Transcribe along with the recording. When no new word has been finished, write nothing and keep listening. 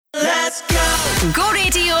Go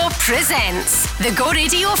Radio presents the Go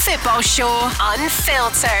Radio Football Show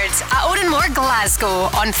Unfiltered at Odenmoor, Glasgow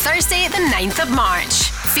on Thursday the 9th of March.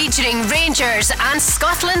 Featuring Rangers and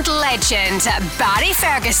Scotland legend Barry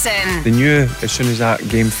Ferguson. They knew as soon as that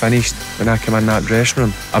game finished, when I came in that dressing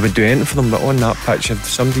room, I would do anything for them, but on that pitch, if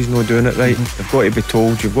somebody's not doing it right, they've got to be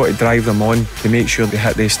told, you've got to drive them on to make sure they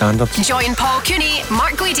hit their standards. Join Paul Cooney,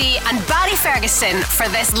 Mark Guidi and Barry Ferguson for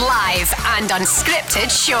this live and unscripted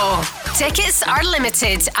show. Tickets are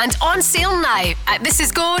limited and on sale now at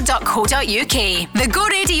thisisgo.co.uk. The Go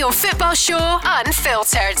Radio Football Show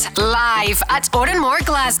Unfiltered, live at Odenmoor,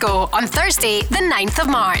 Glasgow on Thursday the 9th of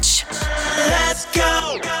March. Let's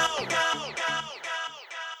go!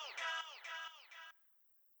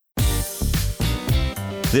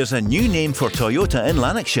 There's a new name for Toyota in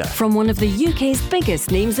Lanarkshire. From one of the UK's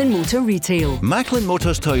biggest names in motor retail. Macklin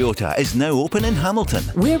Motors Toyota is now open in Hamilton.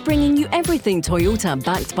 We're bringing you everything Toyota,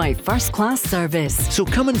 backed by first-class service. So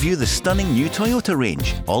come and view the stunning new Toyota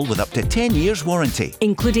range, all with up to 10 years warranty.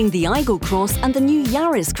 Including the Aygo Cross and the new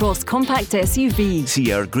Yaris Cross compact SUV.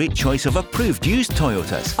 See our great choice of approved used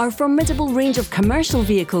Toyotas. Our formidable range of commercial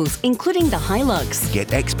vehicles, including the Hilux.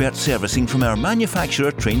 Get expert servicing from our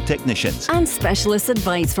manufacturer-trained technicians. And specialist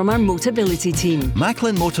advice from our Motability team.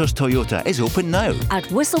 Macklin Motors Toyota is open now at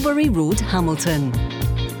Whistlebury Road, Hamilton.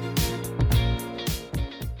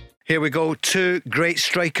 Here we go, two great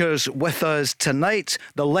strikers with us tonight.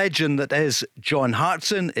 The legend that is John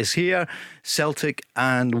Hartson is here, Celtic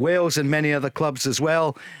and Wales and many other clubs as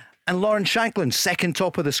well. And Lawrence Shankland, second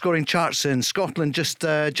top of the scoring charts in Scotland, just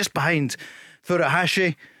behind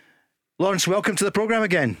Furuhashi. Lawrence, welcome to the programme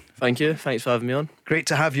again. Thank you. Thanks for having me on. Great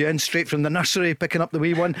to have you in, straight from the nursery, picking up the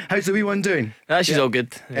wee one. How's the wee one doing? She's all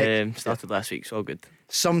good. Started last week, so all good.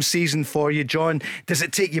 Some season for you, John. Does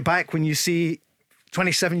it take you back when you see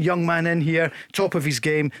 27 young man in here, top of his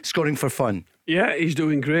game, scoring for fun? Yeah, he's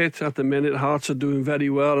doing great at the minute. Hearts are doing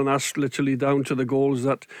very well, and that's literally down to the goals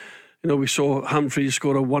that, we saw Humphreys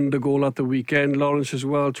score a wonder goal at the weekend. Lawrence as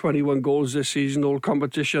well, 21 goals this season, all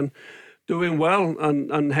competition. Doing well,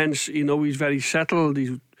 and hence, he's very settled.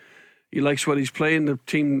 He likes what he's playing, the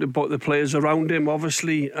team, the players around him,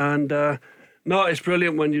 obviously. And no, it's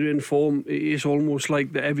brilliant when you're in form. It's almost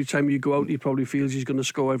like that every time you go out, he probably feels he's going to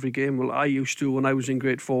score every game. Well, I used to when I was in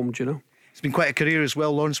great form, It's been quite a career as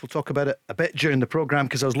well, Lawrence. We'll talk about it a bit during the programme,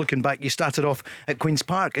 because I was looking back. You started off at Queen's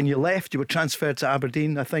Park and you left. You were transferred to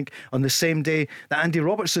Aberdeen, I think, on the same day that Andy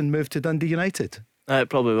Robertson moved to Dundee United. It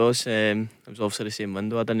probably was. It was obviously the same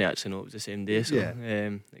window. I didn't actually know it was the same day, so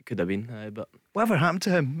it could have been. But whatever happened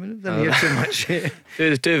to him? I didn't hear too much.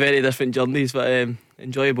 two very different journeys, but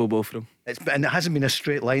enjoyable both of them. And it hasn't been a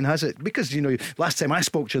straight line, has it? Because last time I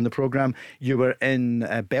spoke to you in the programme, you were in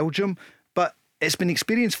Belgium, but it's been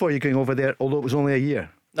experience for you going over there, although it was only a year.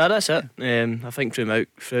 No, that's it. I think throughout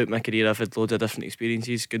my career I've had loads of different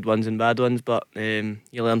experiences, good ones and bad ones, but you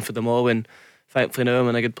learn from them all, and thankfully now I'm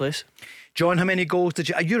in a good place. John, how many goals did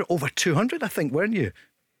you? You're over 200, I think, weren't you?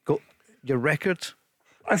 Your record?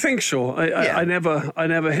 I think so. I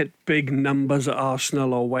never hit big numbers at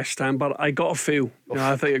Arsenal or West Ham, but I got a few.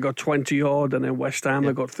 I think I got 20 odd, and then West Ham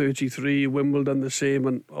I got 33, Wimbledon the same,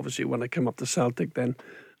 and obviously when I came up to Celtic, then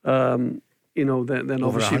then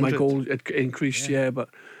obviously my goal increased. But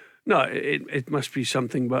no, it must be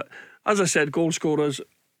something. But as I said, goal scorers,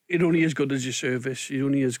 you're only as good as your service. You're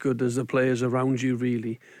only as good as the players around you,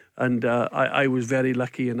 really. And I was very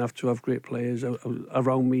lucky enough to have great players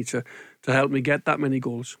around me to help me get that many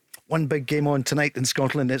goals. One big game on tonight in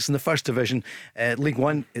Scotland. It's in the First Division, League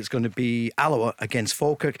One. It's going to be Alloa against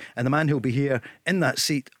Falkirk, and the man who'll be here in that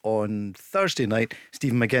seat on Thursday night,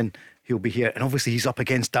 Stephen McGinn, he'll be here, and obviously he's up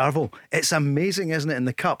against Darvel. It's amazing, isn't it, in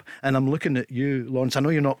the Cup? And I'm looking at you, Lawrence. I know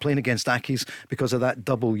you're not playing against Accies because of that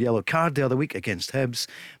double yellow card the other week against Hibs,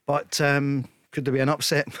 but could there be an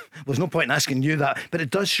upset? Well, there's no point in asking you that, but it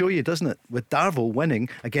does show you, doesn't it? With Darvel winning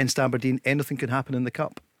against Aberdeen, anything could happen in the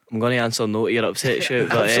Cup. I'm going to answer no to your upset shout,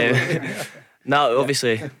 but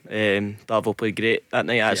obviously Darvel played great that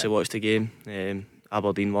night. I actually watched the game.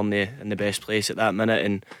 Aberdeen won in the best place at that minute,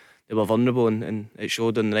 and they were vulnerable, and it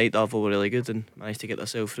showed on the night. Darvel were really good and managed to get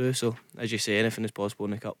themselves through. So as you say, anything is possible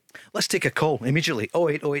in the Cup. Let's take a call immediately.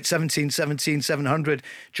 0808 17 17 700.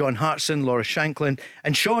 John Hartson, Laura Shankland,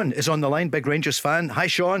 and Sean is on the line, big Rangers fan. Hi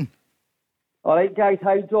Sean. Alright guys,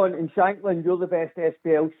 hi John. And Shankland, you're the best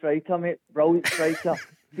SPL striker, mate. Brilliant striker.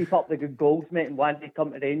 Keep up the good goals, mate, and one day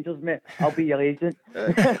come to Rangers, mate. I'll be your agent.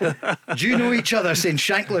 Do you know each other, saying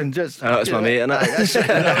Shankland? That's my mate,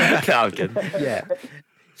 innit? No, I'm kidding. Yeah.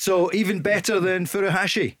 So even better than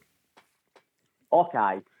Furuhashi?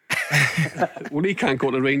 Okay. Well, he can't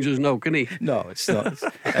go to Rangers now, can he? No, it's not.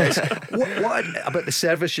 What about the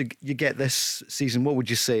service you get this season? What would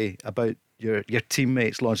you say about your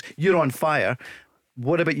teammates, Lawrence? You're on fire.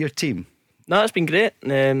 What about your team? No, it's been great.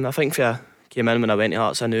 I think if I came in when I went to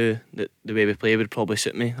Hearts, I knew that the way we play would probably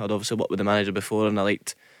suit me. I'd obviously worked with the manager before, and I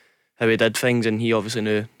liked how he did things, and he obviously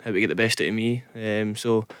knew how to get the best out of me.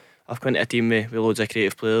 So I've come into a team with loads of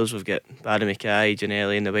creative players. We've got Barry Mackay,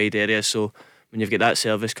 Janelli in the wide areas. So when you've got that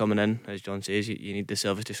service coming in, as John says, you need the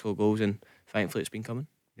service to score goals, and thankfully it's been coming.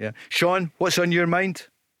 Yeah, Sean, what's on your mind?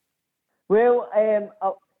 Well,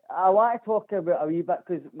 I want to talk about a wee bit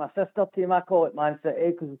because my sister team, I call it Man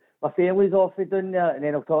City because my family's off down there, and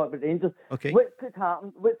then I'll talk about Rangers. Okay. What could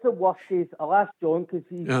happen? What's the worst case? I'll ask John because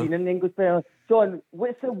he's been in the English Premier League. John,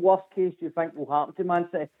 what's the worst case you think will happen to Man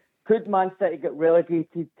City? Could Man City get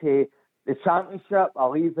relegated to the Championship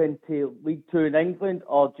or even to League 2 in England,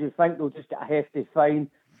 or do you think they'll just get a hefty fine?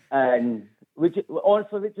 And honestly,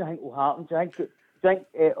 what do you think will happen? Do you think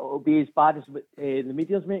it'll be as bad as the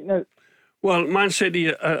media's making out? Well, Man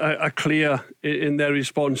City are clear in their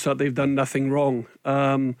response that they've done nothing wrong.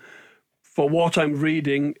 For what I'm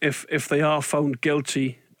reading, if they are found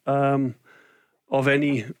guilty of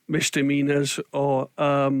any misdemeanours or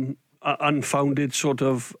unfounded sort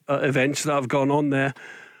of events that have gone on there,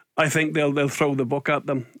 I think they'll throw the book at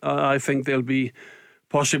them. I think they'll be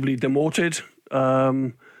possibly demoted,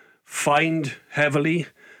 fined heavily.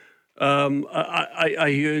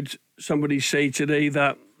 I heard somebody say today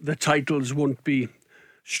that the titles won't be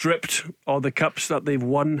stripped or the cups that they've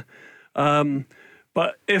won.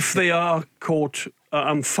 But if they are caught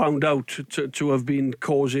and found out to have been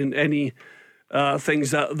causing any things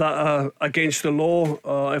that are against the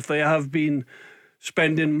law, if they have been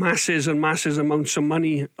spending masses and masses amounts of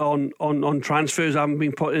money on transfers, haven't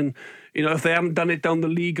been put in, if they haven't done it down the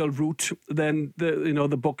legal route, then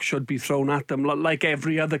the book should be thrown at them, like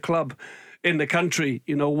every other club in the country.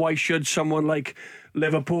 Why should someone like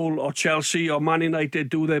Liverpool or Chelsea or Man United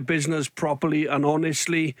do their business properly and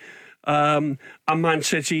honestly, and Man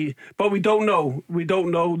City? But we don't know.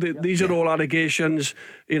 These are all allegations.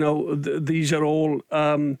 These are all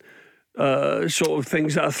sort of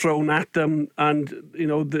things that are thrown at them, and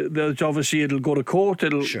there's obviously it'll go to court.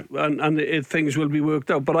 And things will be worked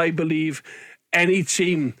out. But I believe any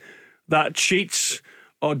team that cheats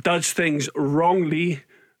or does things wrongly,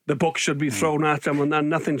 the book should be thrown at them, and then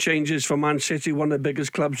nothing changes for Man City, one of the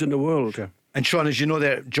biggest clubs in the world. Sure. And Sean, as you know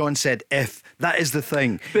there, John said if. That is the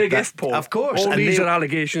thing. Big if, Paul. Of course. All these are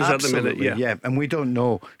allegations at the minute. Yeah, and we don't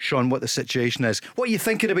know, Sean, what the situation is. What are you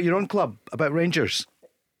thinking about your own club, about Rangers?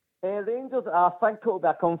 Rangers, I think it'll be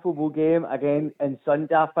a comfortable game again on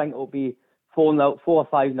Sunday. I think it'll be 4-0, 4 or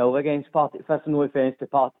 5-0 against Partick Thistle. No offence to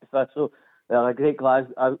Partick Thistle. They're a great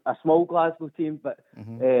a small Glasgow team, but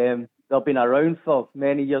they've been around for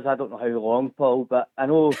many years. I don't know how long, Paul, but I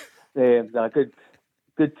know they're a good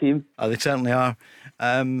team. Oh, they certainly are.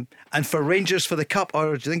 And for Rangers for the Cup,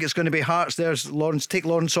 or do you think it's going to be Hearts? There's Lawrence. Take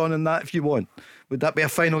Lawrence on in that if you want. Would that be a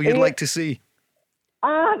final you'd like to see?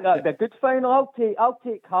 That'd be a good final. I'll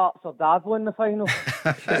take Hearts or Davos in the final.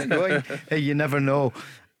 Hey, you never know.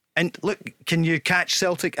 And look, can you catch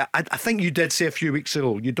Celtic? I think you did say a few weeks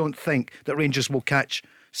ago you don't think that Rangers will catch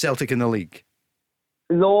Celtic in the league.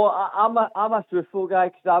 No, I'm a truthful guy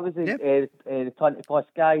because I was the 20 plus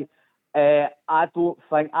guy. I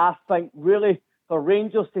think really for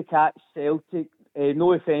Rangers to catch Celtic,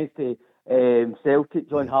 no offence to Celtic,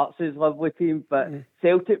 John Hartson's lovely team, but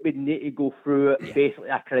Celtic would need to go through basically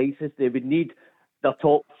a crisis. They would need their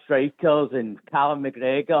top strikers and Callum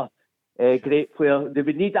McGregor, great player. They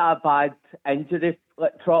would need a bad injury, a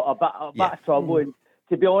bit of trouble. And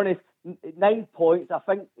to be honest, 9 points, I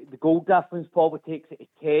think the goal difference probably takes it to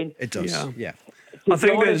 10. It does, yeah. I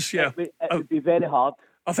think it would be very hard.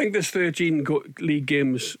 I think there's 13 league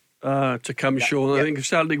games to come, Sean. I think if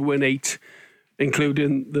Celtic win 8,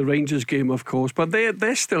 including the Rangers game, of course, but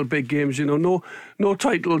they're still big games. No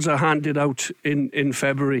titles are handed out in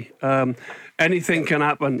February. Anything can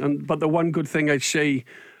happen. But the one good thing I'd say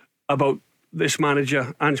about this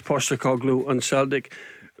manager, Ange Postecoglou and Celtic,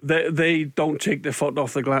 they don't take their foot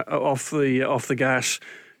off the gas.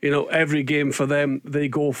 Every game for them, they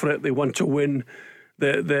go for it. They want to win.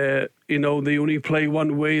 They only play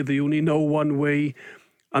one way. They only know one way,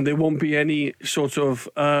 and there won't be any sort of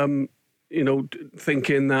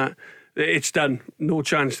thinking that it's done. No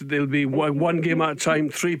chance. There'll be one game at a time,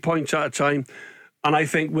 3 points at a time. And I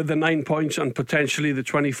think with the 9 points and potentially the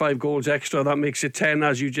 25 goals extra, that makes it 10,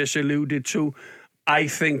 as you just alluded to. I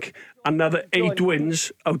think another 8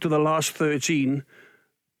 wins out of the last 13,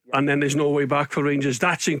 and then there's no way back for Rangers.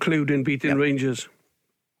 That's including beating Rangers.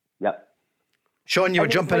 Yeah, Sean, you were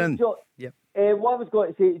jumping in. Yep. What I was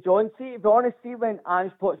going to say to John, see, to be honest, see when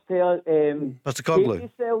Ange Postecoglou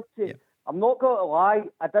Celtic, yep. I'm not going to lie,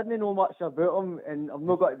 I didn't know much about him, and I'm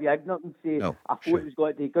not going to be ignorant and say I thought it was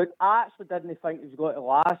going to be good. I actually didn't think it was going to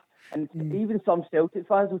last, and even some Celtic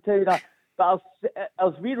fans will tell you that. But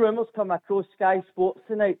there's wee rumours coming across Sky Sports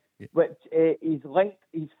tonight, which he's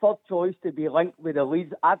third choice to be linked with the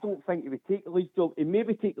Leeds. I don't think he would take the Leeds job. He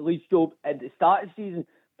maybe take the Leeds job at the start of the season,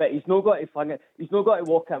 but he's not got to fling it. He's not got to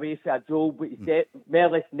walk away for a job, but he's more or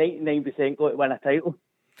less 99% got to win a title.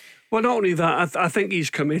 Well, not only that, I think he's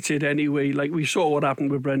committed anyway. Like we saw what happened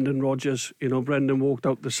with Brendan Rodgers. You know, Brendan walked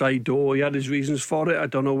out the side door. He had his reasons for it. I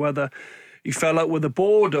don't know whether he fell out with the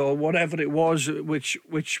board or whatever it was,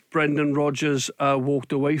 which Brendan Rodgers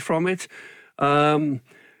walked away from it.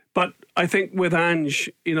 But I think with Ange,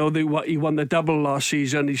 you know, he won the double last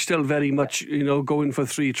season. He's still very much, you know, going for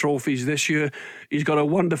 3 trophies this year. He's got a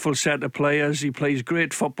wonderful set of players. He plays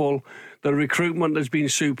great football. The recruitment has been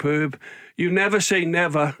superb. You never say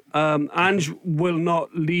never. Ange will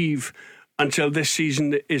not leave until this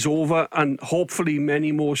season is over, and hopefully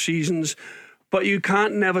many more seasons. But you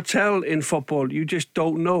can't never tell in football. You just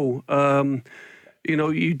don't know. You know,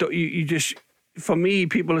 you just. For me,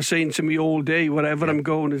 people are saying to me all day, wherever I'm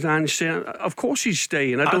going, is Ange saying, of course he's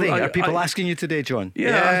staying. Are people asking you today, John?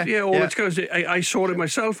 Yeah. It's because I saw it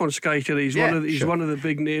myself on Sky today. He's one of the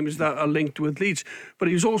big names that are linked with Leeds, but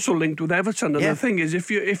he's also linked with Everton. And the thing is, if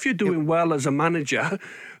you're doing well as a manager,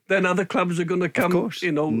 then other clubs are going to come. Of course.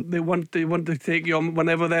 You know, they want to take you on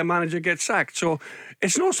whenever their manager gets sacked. So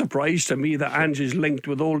it's no surprise to me that Ange is linked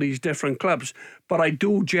with all these different clubs. But I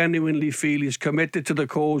do genuinely feel he's committed to the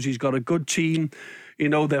cause. He's got a good team. You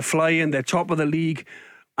know, they're flying. They're top of the league.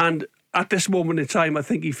 And at this moment in time, I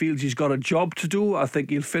think he feels he's got a job to do. I think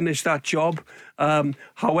he'll finish that job.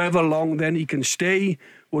 However long then he can stay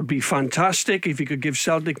would be fantastic if he could give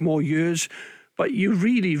Celtic more years. But you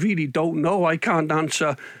really, really don't know. I can't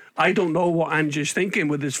answer. I don't know what Ange is thinking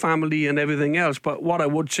with his family and everything else. But what I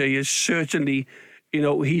would say is certainly, you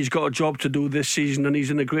know, he's got a job to do this season and he's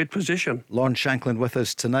in a great position. Lon Shankland with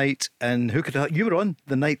us tonight. And you were on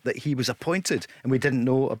the night that he was appointed and we didn't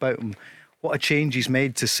know about him. What a change he's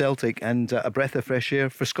made to Celtic, and a breath of fresh air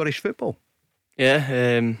for Scottish football.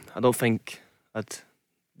 Yeah, I don't think I'd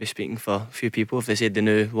be speaking for a few people if they said they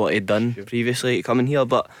knew what he'd done previously coming here,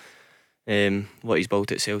 but what he's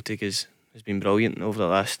built at Celtic has been brilliant over the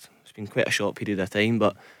last. It's been quite a short period of time,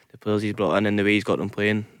 but the players he's brought in and the way he's got them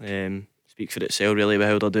playing speaks for itself really with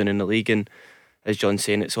how they're doing in the league. And as John's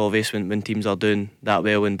saying, it's obvious when teams are doing that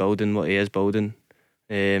well and building what he is building,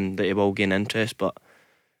 that he will gain interest. But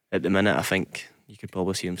at the minute, I think you could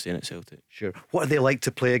probably see him staying at Celtic. Sure. What are they like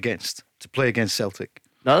to play against? Celtic?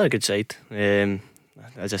 No, they're a good side.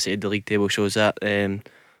 As I said, the league table shows that. They're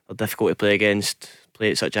difficult to play against,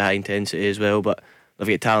 play at such a high intensity as well, but they've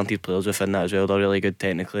got talented players within that as well. They're really good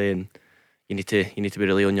technically, and you need to be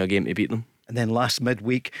really on your game to beat them. And then last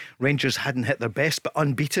midweek, Rangers hadn't hit their best, but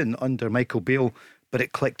unbeaten under Michael Beale, but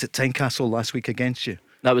it clicked at Tynecastle last week against you.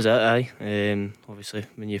 That was it, aye. Obviously,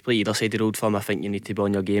 when you play either side of the road firm, I think you need to be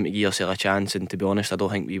on your game to give yourself a chance. And to be honest, I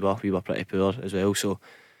don't think we were pretty poor as well. So,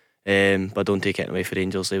 but don't take it away for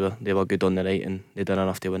Rangers. They were good on the night and they done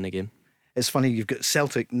enough to win the game. It's funny, you've got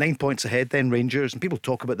Celtic 9 points ahead, then Rangers, and people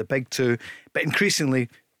talk about the big two, but increasingly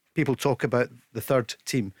people talk about the third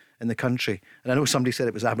team in the country. And I know somebody said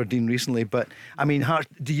it was Aberdeen recently, but I mean,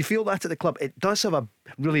 do you feel that at the club? It does have a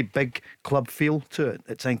really big club feel to it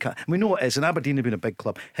at Tynecastle. We know it is, and Aberdeen have been a big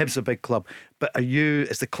club, Hibs a big club, but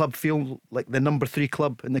is the club feel like the number 3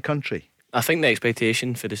 club in the country? I think the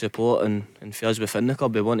expectation for the support and for us within the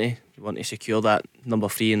club, we want to secure that number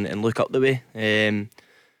 3 and look up the way.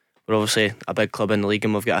 We're obviously a big club in the league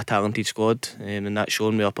and we've got a talented squad, and that's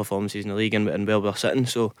shown with our performances in the league and where we're sitting.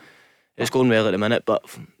 So it's going well at the minute, but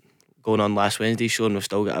going on last Wednesday showing we've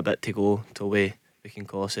still got a bit to go till we can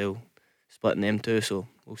call ourselves splitting them two, so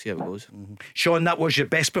we'll see how it goes. Sean, that was your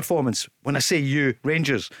best performance. When I say you,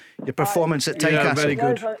 Rangers, your performance at Tynecastle. Yeah, very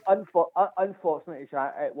good. Unfortunately,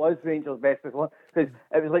 it was Rangers' best performance, because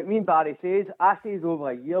it was like me and Barry says. I says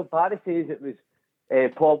over a year. Barry says it was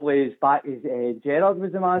probably as back as Gerrard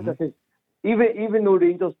was the manager, because even though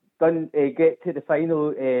Rangers didn't get to the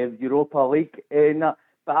final Europa League, but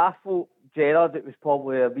I thought Gerrard, it was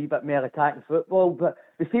probably a wee bit more attacking football, but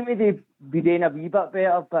they seem to be doing a wee bit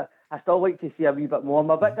better, but I still like to see a wee bit more. I'm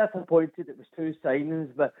a bit disappointed it was 2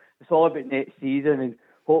 signings, but it's all about next season, and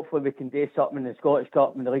hopefully we can do something in the Scottish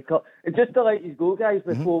Cup and the League Cup. And just to let you go, guys,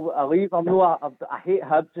 before I leave, I hate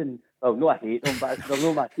Hibs, and well, no, I hate them, but they're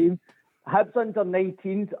not my team. Hibs under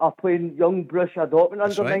 19s are playing young Borussia Dortmund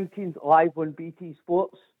under 19s live on BT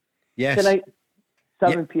Sports tonight.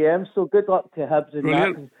 7 p.m. So good luck to Hibs and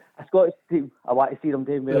Brilliant. that. A Scottish team, I want to see them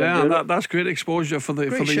doing well. Yeah, that's great exposure for the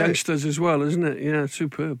Great shout. youngsters as well, isn't it? Yeah,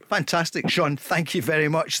 superb. Fantastic, Sean. Thank you very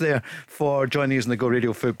much there for joining us in the Go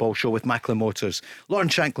Radio Football Show with Macklin Motors. Lauren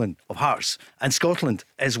Shankland of Hearts and Scotland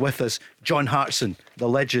is with us. John Hartson, the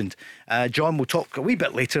legend. John, we'll talk a wee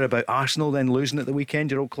bit later about Arsenal then losing at the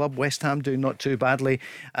weekend, your old club. West Ham doing not too badly.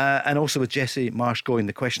 And also with Jesse Marsh going,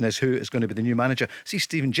 the question is who is going to be the new manager. See,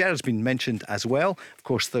 Stephen Gerrard's been mentioned as well. Of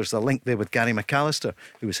course, there's a link there with Gary McAllister,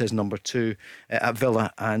 who was his number 2 at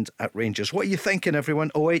Villa and at Rangers. What are you thinking,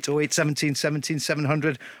 everyone? 08 08 17 17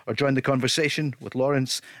 700, or join the conversation with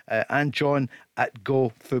Lawrence and John at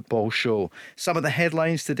Go Football Show. Some of the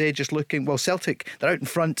headlines today, just looking, well, Celtic, they're out in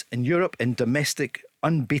front in Europe in domestic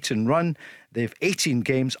unbeaten run. They've 18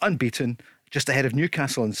 games unbeaten, just ahead of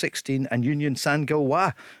Newcastle in 16 and Union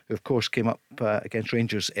Saint-Gilloise, who of course came up against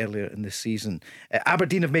Rangers earlier in this season.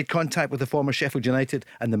 Aberdeen have made contact with the former Sheffield United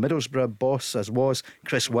and the Middlesbrough boss, as was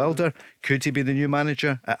Chris Wilder. Could he be the new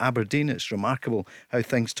manager at Aberdeen? It's remarkable how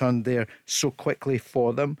things turned there so quickly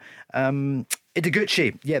for them.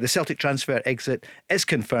 Ideguchi, the Celtic transfer exit is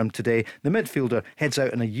confirmed today. The midfielder heads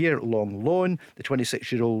out on a year-long loan. The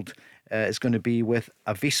 26-year-old is going to be with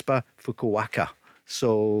Avispa Fukuoka.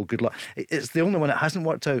 So good luck. It's the only one that hasn't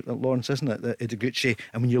worked out at Lawrence, isn't it? The Ideguchi.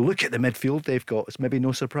 And when you look at the midfield they've got, it's maybe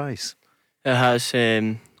no surprise. It has.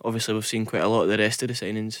 Obviously, we've seen quite a lot of the rest of the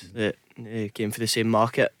signings that came for the same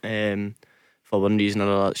market. For one reason or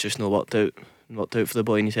another, it's just not worked out for the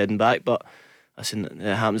boy and he's heading back. But listen,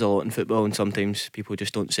 it happens a lot in football, and sometimes people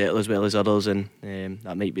just don't settle as well as others, and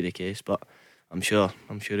that might be the case. But I'm sure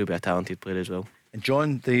he'll be a talented player as well. And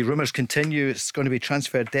John, the rumours continue. It's going to be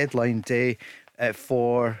transfer deadline day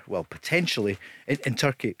for, well, potentially in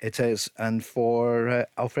Turkey it is, and for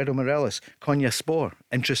Alfredo Morelos. Konyaspor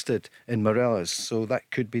interested in Morelos, so that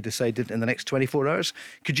could be decided in the next 24 hours.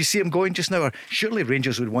 Could you see him going just now, or surely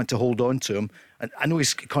Rangers would want to hold on to him? And I know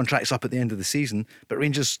his contract's up at the end of the season, but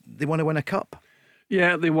Rangers, they want to win a cup.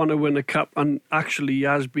 Yeah, they want to win a cup, and actually he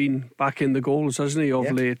has been back in the goals, hasn't he,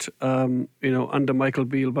 of late, under Michael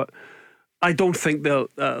Beale. But I don't think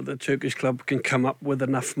the Turkish club can come up with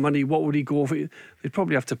enough money. What would he go for? They'd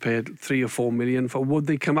probably have to pay 3 or 4 million for. Would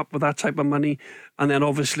they come up with that type of money? And then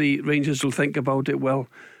obviously Rangers will think about it. Well,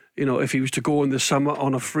 if he was to go in the summer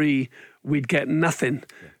on a free, we'd get nothing.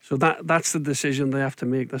 So that's the decision they have to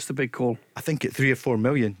make. That's the big call. I think at 3 or 4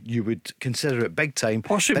 million you would consider it big time.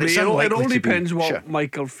 Possibly. It all depends what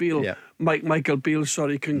Michael Beale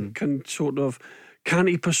can sort of, can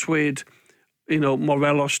he persuade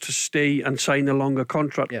Morelos to stay and sign a longer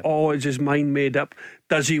contract, or is his mind made up?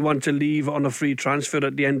 Does he want to leave on a free transfer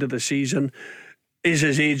at the end of the season? Is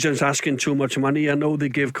his agents asking too much money? I know they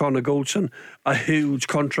give Connor Goldson a huge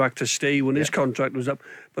contract to stay when his contract was up,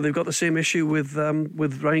 but they've got the same issue with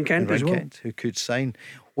Ryan Kent as well. Kent, who could sign.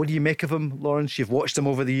 What do you make of him, Lawrence? You've watched him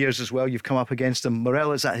over the years as well. You've come up against him.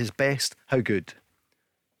 Morelos at his best. How good?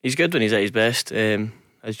 He's good when he's at his best.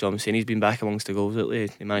 As John was saying, he's been back amongst the goals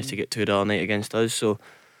lately. He managed to get 2 the other night against us. So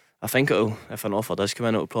I think if an offer does come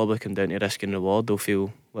in, it'll probably come down to risk and reward. They'll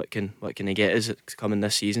feel what can he get as it's coming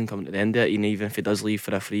this season, coming to the end of it. And even if he does leave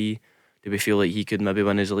for a free, do we feel like he could maybe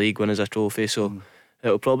win his league, win as a trophy? So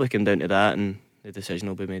it'll probably come down to that, and the decision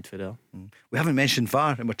will be made for there. We haven't mentioned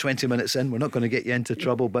VAR, and we're 20 minutes in. We're not going to get you into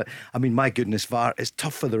trouble, but I mean, my goodness, VAR is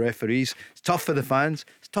tough for the referees, it's tough for the fans,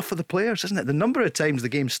 it's tough for the players, isn't it? The number of times the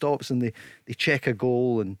game stops and they check a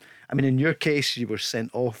goal. And I mean, in your case, you were sent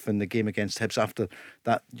off in the game against Hibs after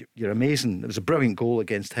that. You're amazing. It was a brilliant goal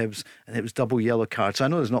against Hibs, and it was double yellow cards. So I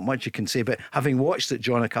know there's not much you can say, but having watched it,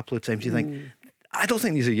 John, a couple of times, you think, I don't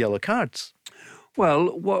think these are yellow cards.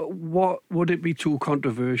 Well, what would it be too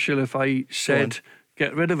controversial if I said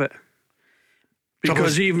get rid of it?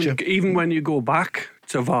 Because even when you go back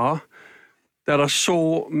to VAR, there are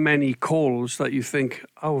so many calls that you think,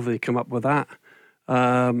 how have they come up with that?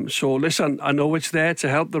 So listen, I know it's there to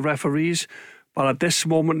help the referees, but at this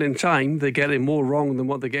moment in time, they're getting more wrong than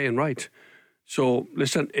what they're getting right. So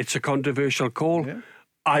listen, it's a controversial call.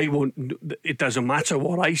 I won't. It doesn't matter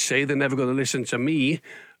what I say; they're never going to listen to me.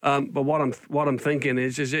 But what I'm thinking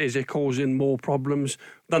is it causing more problems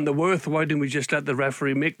than they're worth? Why don't we just let the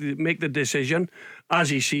referee make the decision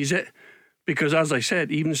as he sees it? Because as I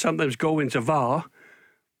said, even sometimes going to VAR,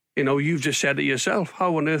 you've just said it yourself.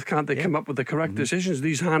 How on earth can't they come up with the correct decisions?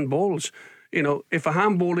 These handballs, if a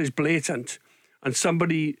handball is blatant and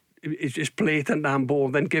somebody is just blatant handball,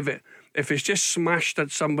 then give it. If it's just smashed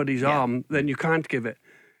at somebody's arm, then you can't give it.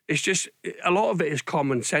 It's just, a lot of it is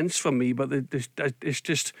common sense for me, but it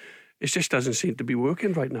just doesn't seem to be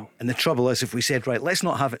working right now. And the trouble is, if we said, right, let's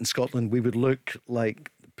not have it in Scotland, we would look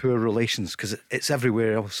like poor relations, because it's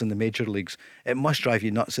everywhere else in the major leagues. It must drive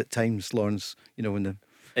you nuts at times, Lawrence, when the...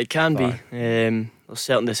 It can be. There's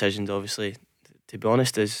certain decisions, obviously. To be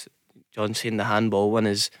honest, as John saying, the handball one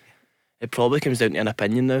it probably comes down to an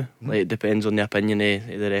opinion now. Like, it depends on the opinion of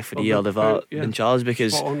the referee or the VAR in charge,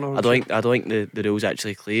 because I don't think the rule's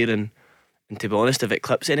actually clear, and to be honest, if it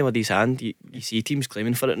clips anybody's hand, you see teams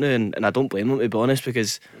claiming for it now, and I don't blame them, to be honest,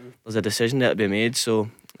 because there's a decision that to be made.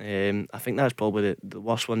 So I think that's probably the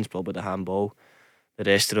worst one's probably the handball. The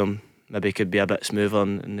rest of them maybe could be a bit smoother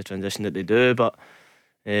in the transition that they do, but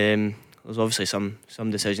there's obviously some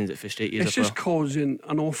decisions that frustrate you. It's just causing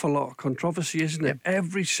an awful lot of controversy, isn't it?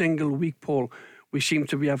 Every single week, Paul, we seem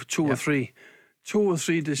to have two or three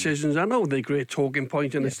decisions. I know they're great talking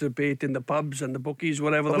point, and it's debate in the pubs and the bookies,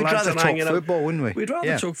 whatever. But the we'd lads rather are hanging talk football, wouldn't we? We'd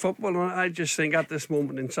rather talk football. And I just think at this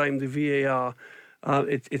moment in time, the VAR,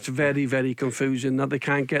 it's very, very confusing that they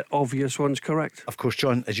can't get obvious ones correct. Of course,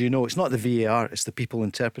 John, as you know, it's not the VAR, it's the people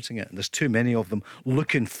interpreting it, and there's too many of them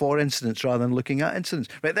looking for incidents rather than looking at incidents.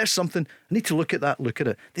 Right, there's something, I need to look at that, look at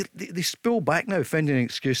it. They spool back now, finding an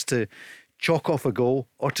excuse to chalk off a goal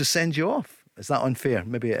or to send you off. Is that unfair?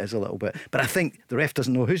 Maybe it is a little bit, but I think the ref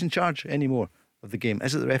doesn't know who's in charge anymore of the game.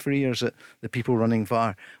 Is it the referee or is it the people running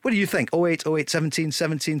VAR? What do you think? 08 08 17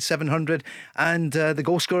 17 700. And the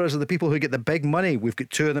goal scorers are the people who get the big money. We've got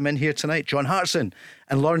two of them in here tonight, John Hartson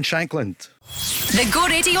and Lauren Shankland. The Go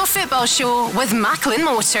Radio Football Show with Macklin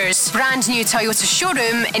Motors. Brand new Toyota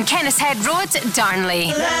showroom in Kennishead Road, Darnley.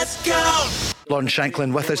 Let's go! Lauren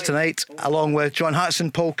Shankland with us tonight, along with John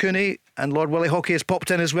Hartson, Paul Cooney, and Lord Willie Hockey has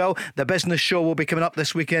popped in as well. The business show will be coming up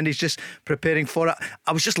this weekend. He's just preparing for it.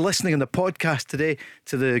 I was just listening on the podcast today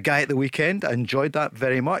to the guy at the weekend. I enjoyed that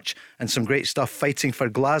very much, and some great stuff fighting for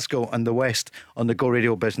Glasgow and the West on the Go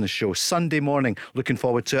Radio Business Show. Sunday morning, looking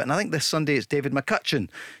forward to it. And I think this Sunday it's David McCutcheon,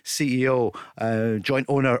 CEO, joint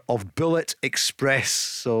owner of Bullet Express.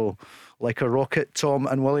 So like a rocket, Tom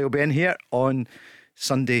and Willie will be in here on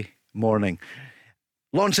Sunday morning.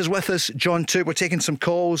 Lawrence is with us, John too. We're taking some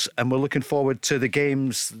calls and we're looking forward to the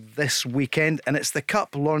games this weekend, and it's the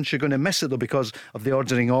Cup. Lawrence, you're going to miss it though because of the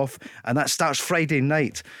ordering off, and that starts Friday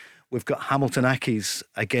night. We've got Hamilton Accies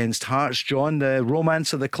against Hearts. John, the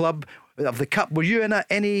romance of the club, of the Cup. Were you in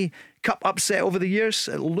any Cup upset over the years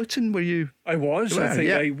at Luton? Were you? I was. I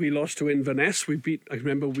think we lost to Inverness. I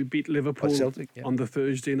remember we beat Liverpool Celtic, on the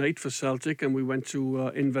Thursday night for Celtic, and we went to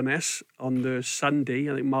Inverness on the Sunday.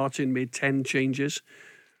 I think Martin made 10 changes,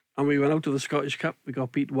 and we went out to the Scottish Cup. We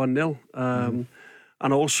got beat 1-0.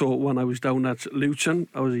 And also when I was down at Luton,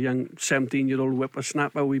 I was a young 17-year-old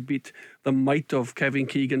whippersnapper. We beat the might of Kevin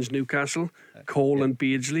Keegan's Newcastle, Cole and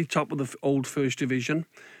Beardsley, top of the old First Division.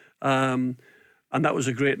 And that was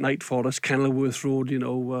a great night for us. Kenilworth Road,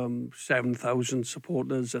 7,000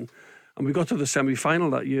 supporters, and we got to the semi-final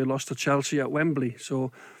that year, lost to Chelsea at Wembley.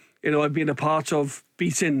 So, I've been a part of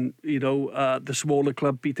beating, the smaller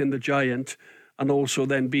club, beating the giant, and also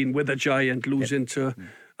then being with a giant, losing to,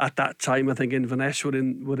 at that time, I think Inverness were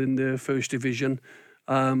in the First Division.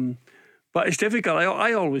 But it's difficult.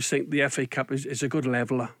 I always think the FA Cup is a good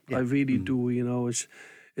leveller. I really do.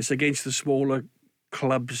 It's against the smaller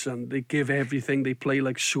clubs, and they give everything. They play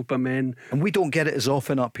like supermen, and we don't get it as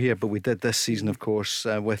often up here, but we did this season, of course,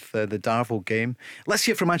 with the Darvel game. Let's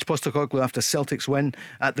hear from Ange Postecoglou after Celtic's win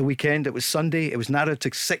at the weekend. It was Sunday. It was narrowed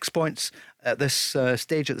to 6 points at this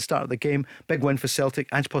stage at the start of the game. Big win for Celtic.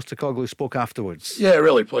 Ange Postecoglou spoke afterwards. Yeah,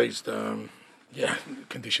 really pleased.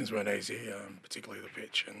 Conditions weren't easy, particularly the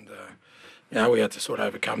pitch, and we had to sort of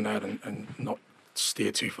overcome that and not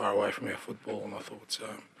steer too far away from our football. And I thought,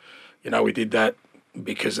 we did that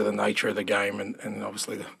because of the nature of the game and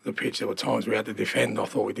obviously the pitch. There were times we had to defend. I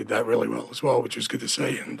thought we did that really well as well, which was good to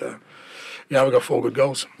see. And we got 4 good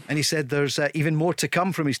goals. And he said there's even more to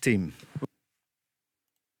come from his team.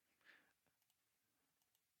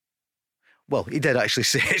 Well, he did actually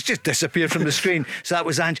say it's just disappeared from the screen. So that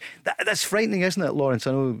was Ange. That's frightening, isn't it, Lawrence?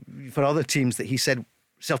 I know for other teams that he said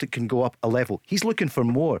Celtic can go up a level. He's looking for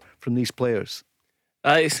more from these players.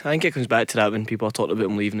 I think it comes back to that when people are talking about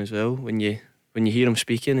him leaving as well. When you hear him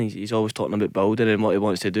speaking, he's always talking about building and what he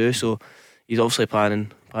wants to do. So he's obviously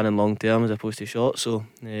planning long term as opposed to short. So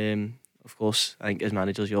of course, I think as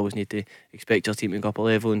managers you always need to expect your team to go up a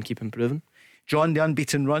level and keep improving. John, the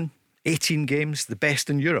unbeaten run, 18 games, the best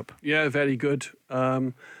in Europe. Yeah, very good.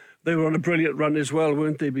 They were on a brilliant run as well,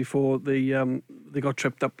 weren't they? Before they got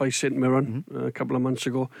tripped up by St Mirren a couple of months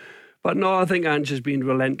ago. But no, I think Ange has been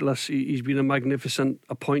relentless. He's been a magnificent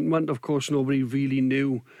appointment. Of course, nobody really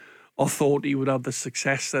knew or thought he would have the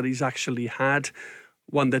success that he's actually had.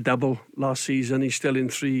 won the double last season. He's still in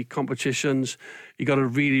 3 competitions. He got a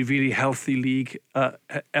really, really healthy lead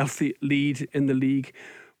in the league.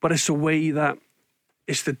 But it's the way that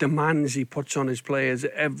it's the demands he puts on his players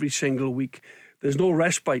every single week. There's no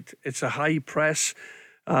respite. It's a high press.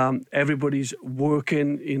 Everybody's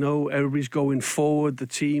working, everybody's going forward, the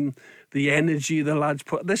team, the energy the lads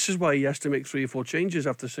put. This is why he has to make 3 or 4 changes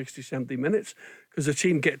after 60, 70 minutes, because the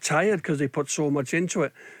team get tired because they put so much into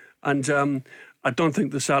it. And I don't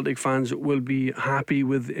think the Celtic fans will be happy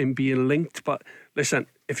with him being linked. But listen,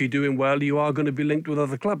 if you're doing well, you are going to be linked with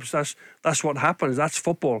other clubs. That's what happens. That's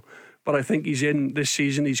football. But I think he's in this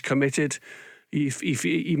season. He's committed.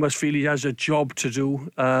 He must feel he has a job to do.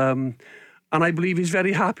 And I believe he's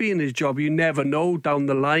very happy in his job. You never know down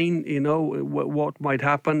the line, what might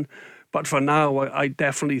happen. But for now, I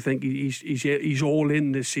definitely think he's all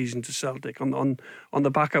in this season to Celtic on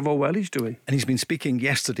the back of how well he's doing. And he's been speaking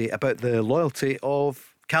yesterday about the loyalty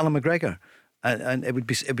of Callum McGregor. And it would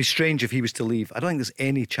be strange if he was to leave. I don't think there's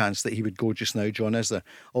any chance that he would go just now, John, is there?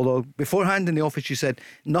 Although beforehand in the office you said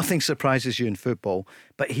nothing surprises you in football,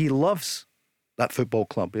 but he loves that football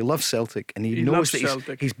club. He loves Celtic, and he knows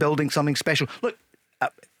that he's building something special. Look,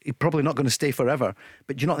 he's probably not going to stay forever,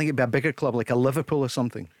 but do you not think it'd be a bigger club like a Liverpool or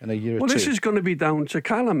something in a year or two? Well, this is going to be down to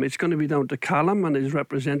Callum. It's going to be down to Callum and his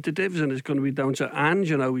representatives, and it's going to be down to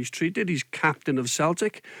Ange and how he's treated. He's captain of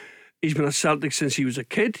Celtic. He's been at Celtic since he was a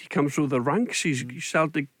kid. He comes through the ranks. He's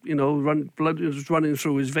Celtic, blood is running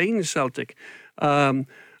through his veins, Celtic.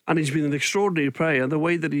 And he's been an extraordinary player. The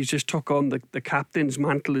way that he's just took on the captain's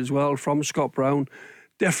mantle as well from Scott Brown,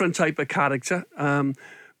 different type of character.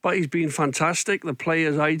 But he's been fantastic. The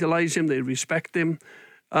players idolise him. They respect him.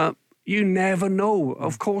 You never know.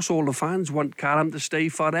 Of course, all the fans want Callum to stay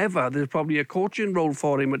forever. There's probably a coaching role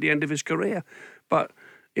for him at the end of his career. But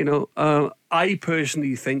I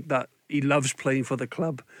personally think that he loves playing for the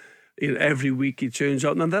club. Every week he turns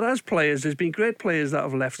out, and there's been great players that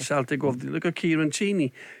have left Celtic. Look at Kieran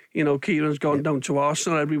Tierney. Kieran's gone down to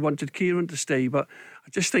Arsenal. Everyone wanted Kieran to stay, but I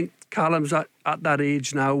just think Callum's at that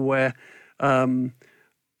age now where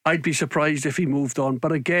I'd be surprised if he moved on.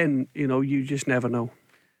 But again, you just never know.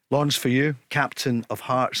 Lawrence, for you, captain of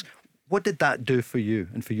Hearts, what did that do for you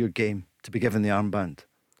and for your game to be given the armband?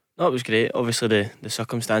 No, it was great. Obviously the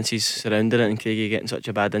circumstances surrounding it and Craigie getting such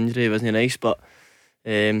a bad injury wasn't nice, but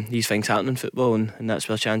these things happen in football, and that's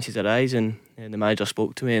where chances arise. And the manager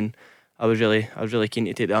spoke to me, and I was really keen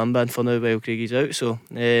to take the armband for now while Craigie's out. So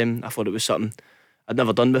I thought it was something I'd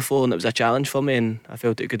never done before, and it was a challenge for me, and I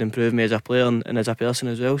felt it could improve me as a player and as a person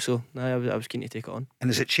as well. So I was keen to take it on. And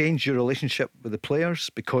has it changed your relationship with the players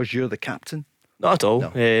because you're the captain? Not at all. No.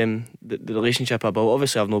 The relationship I built,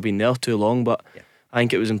 obviously I've not been there too long, but I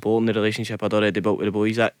think it was important, the relationship I'd already built with the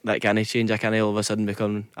boys. That can't change. I can't all of a sudden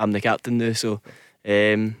become I'm the captain now. So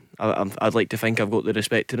I'd like to think I've got the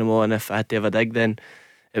respect to them all, and if I had to have a dig, then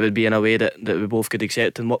it would be in a way that we both could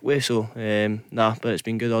accept and work with. So but it's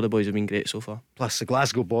been good. All the boys have been great so far. Plus the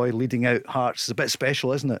Glasgow boy leading out Hearts is a bit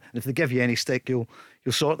special, isn't it? And if they give you any stick, you'll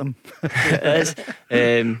sort them. It is.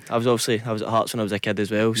 I was at Hearts when I was a kid as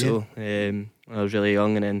well. So when I was really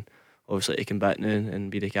young, and then obviously to come back now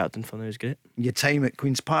and be the captain for now is great. Your time at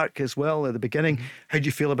Queen's Park as well at the beginning, how do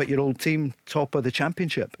you feel about your old team, top of the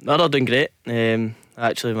championship? No, they're doing great.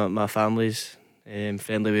 Actually my family's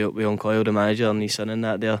friendly with Uncle Coyle, the manager, and his son and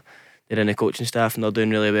that. They're in the coaching staff and they're doing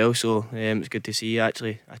really well, so it's good to see.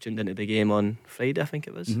 Actually, I tuned into the game on Friday, I think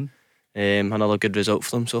it was. Another good result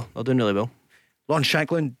for them, so they're doing really well. Lon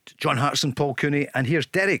Shankland, John Hartson, Paul Cooney, and here's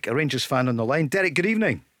Derek, a Rangers fan on the line. Derek, good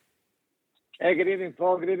evening. Good evening,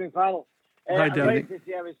 Paul. Good evening, panel. Hi, I'd Derek. like to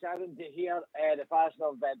say I was saddened to hear the passing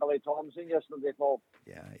of Billy Thompson yesterday, Paul.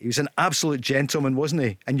 Yeah, he was an absolute gentleman, wasn't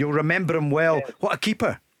he? And you'll remember him well. Yes. What a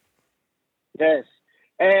keeper. Yes.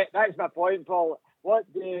 That's my point, Paul. What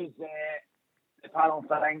does the panel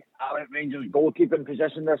think about Rangers' goalkeeping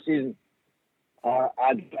position this season?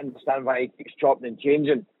 I don't understand why he keeps chopping and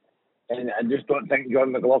changing, and I just don't think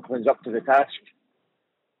John McLaughlin's up to the task.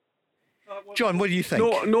 John, what do you think?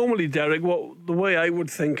 No, normally, Derek, the way I would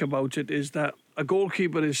think about it is that a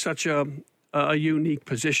goalkeeper is such a unique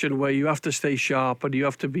position where you have to stay sharp and you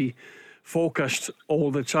have to be focused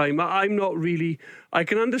all the time. I'm not really. I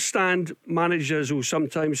can understand managers who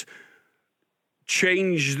sometimes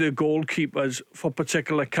change the goalkeepers for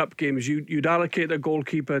particular cup games. You'd allocate a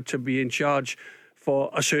goalkeeper to be in charge for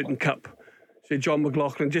a certain cup. Say John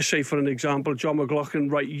McLaughlin, just say for an example, John McLaughlin,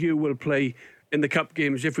 right, you will play in the cup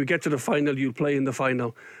games. If we get to the final, you'll play in the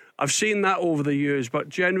final. I've seen that over the years, but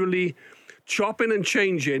generally chopping and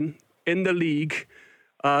changing in the league,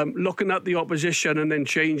 looking at the opposition and then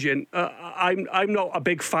changing, I'm not a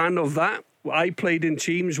big fan of that. I played in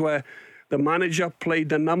teams where the manager played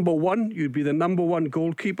the number one. You'd be the number one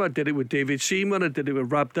goalkeeper. Did it with David Seaman. I did it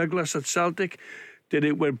with Rab Douglas at Celtic. Did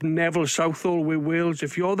it with Neville Southall with Wales.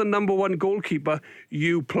 If you're the number one goalkeeper,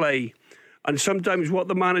 you play. And sometimes what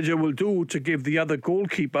the manager will do to give the other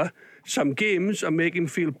goalkeeper some games and make him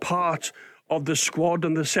feel part of the squad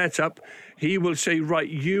and the setup, he will say, right,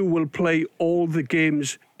 you will play all the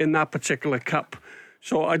games in that particular cup.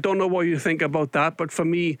 So I don't know what you think about that, but for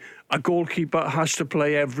me, a goalkeeper has to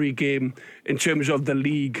play every game in terms of the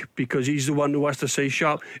league, because he's the one who has to stay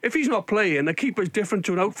sharp. If he's not playing, a keeper's different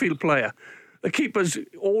to an outfield player.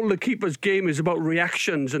 All the keeper's game is about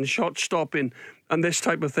reactions and shot stopping and this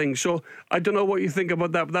type of thing. So I don't know what you think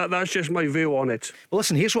about that, but that's just my view on it. Well,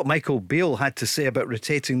 listen, here's what Michael Beale had to say about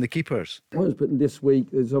rotating the keepers. But this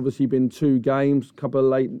week, there's obviously been 2 games, a couple of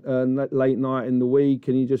late night in the week,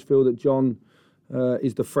 and you just feel that John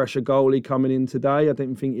is the fresher goalie coming in today. I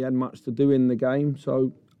didn't think he had much to do in the game,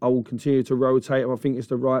 so I will continue to rotate him. I think it's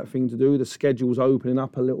the right thing to do. The schedule's opening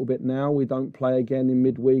up a little bit now. We don't play again in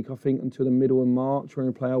midweek, I think, until the middle of March. We're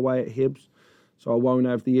going to play away at Hibs. So I won't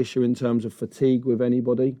have the issue in terms of fatigue with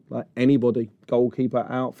anybody. Like anybody, goalkeeper,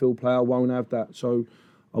 outfield player, won't have that. So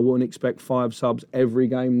I wouldn't expect 5 subs every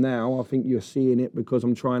game now. I think you're seeing it because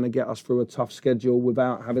I'm trying to get us through a tough schedule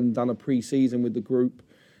without having done a pre-season with the group,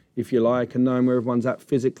 if you like, and knowing where everyone's at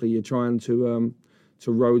physically. You're trying to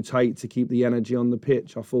rotate to keep the energy on the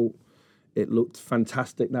pitch. I thought it looked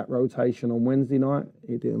fantastic, that rotation on Wednesday night.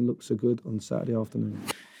 It didn't look so good on Saturday afternoon.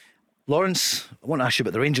 Lawrence, I won't ask you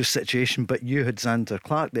about the Rangers situation, but you had Xander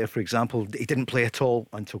Clark there, for example. He didn't play at all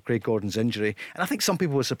until Craig Gordon's injury, and I think some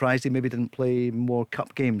people were surprised he maybe didn't play more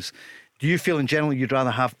cup games. Do you feel in general you'd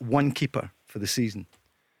rather have one keeper for the season?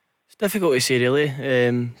 It's difficult to say,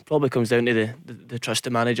 really. Probably comes down to the trust the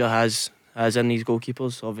manager has in these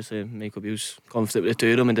goalkeepers. Obviously Michael Beale's confident with the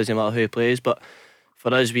 2 of them, and doesn't matter who plays, but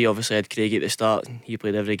for us, we obviously had Craig at the start. He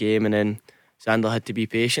played every game, and then Xander had to be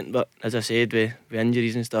patient. But as I said, with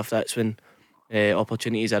injuries and stuff, that's when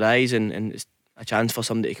opportunities arise, and it's a chance for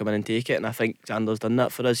somebody to come in and take it. And I think Xander's done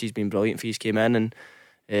that for us. He's been brilliant for he's came in,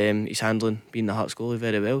 and he's handling being the Hearts goalie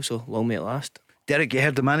very well, so long may it last. Derek, you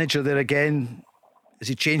heard the manager there again. Has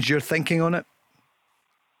he changed your thinking on it?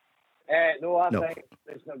 No, I think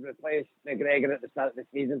it's going to replace McGregor at the start of the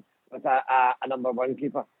season with a number one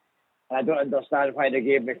keeper. And I don't understand why they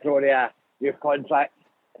gave McCrory a youth contract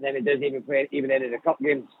and then he doesn't even play even any of the cup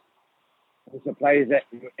games. I'm surprised that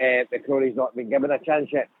McCrory's not been given a chance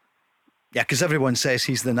yet. Yeah, because everyone says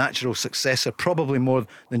he's the natural successor, probably more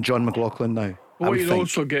than John McLaughlin now. What you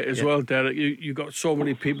also get as well, Derek, you got so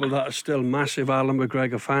many people that are still massive Alan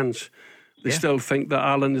McGregor fans. They still think that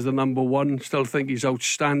Alan is the number one, still think he's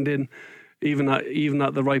outstanding, even at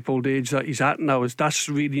the ripe old age that he's at now. That's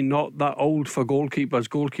really not that old for goalkeepers.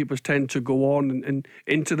 Goalkeepers tend to go on and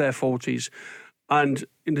into their 40s. And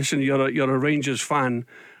listen, you're a Rangers fan,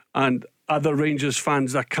 and other Rangers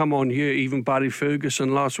fans that come on here, even Barry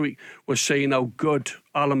Ferguson last week was saying how good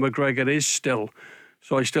Alan McGregor is still.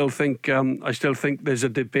 So I still think there's a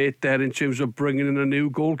debate there in terms of bringing in a new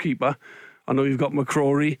goalkeeper. I know you've got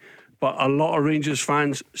McCrory, but a lot of Rangers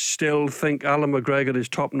fans still think Alan McGregor is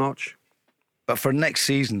top notch. But for next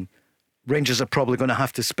season, Rangers are probably going to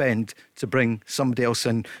have to spend to bring somebody else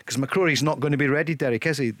in, because McCrory's not going to be ready, Derek,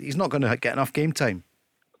 is he? He's not going to get enough game time.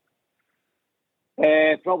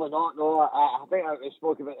 Probably not, no. I think we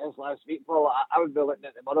spoke about this last week, Paul. I would be looking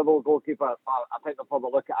at the Motherwell goalkeeper. I think they'll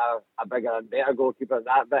probably look at a bigger and better goalkeeper than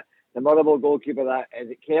that. But the Motherwell goalkeeper, that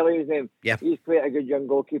is it Kelly's name? Yeah. He's quite a good young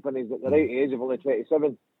goalkeeper, and he's at the right age of only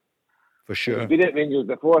 27. For sure. He's been at Rangers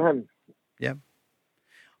before him. Yeah.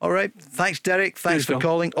 All right. Thanks, Derek. Thanks for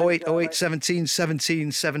calling. 0808 17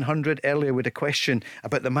 17 700. Earlier with a question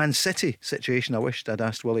about the Man City situation. I wished I'd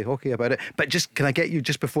asked Willie Hockey about it. But just can I get you,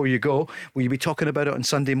 just before you go, will you be talking about it on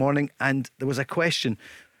Sunday morning? And there was a question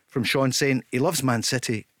from Sean saying he loves Man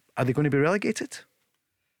City. Are they going to be relegated?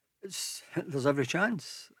 There's every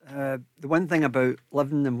chance. The one thing about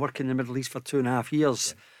living and working in the Middle East for 2.5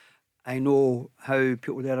 years, I know how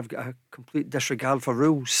people there have got a complete disregard for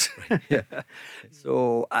rules. Yeah.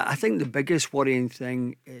 So I think the biggest worrying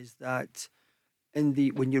thing is that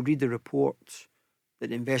when you read the report, that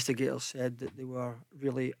the investigators said that they were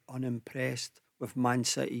really unimpressed with Man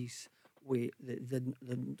City's way. The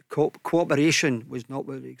cooperation was not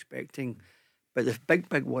what they were expecting. But the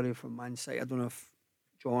big worry for Man City, I don't know if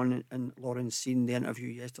John and Lawrence seen the interview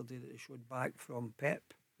yesterday that they showed back from Pep.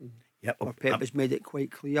 Yep. Where Pep has made it quite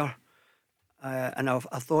clear. And I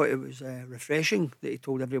thought it was refreshing that he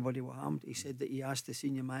told everybody what happened. He said that he asked the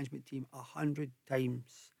senior management team 100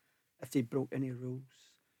 times if they broke any rules,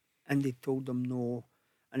 and they told them no.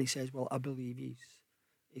 And he says, well, I believe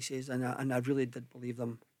he says, and I really did believe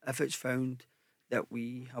them. If it's found that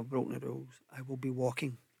we have broken the rules, I will be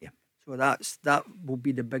walking. Yeah. So that will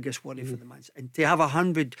be the biggest worry for the man. And to have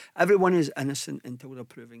 100, everyone is innocent until they're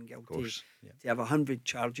proven guilty. Of course. Yeah. To have 100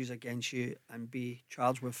 charges against you and be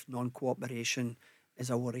charged with non-cooperation is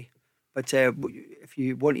a worry. But if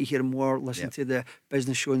you want to hear more, listen to the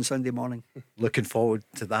business show on Sunday morning. Looking forward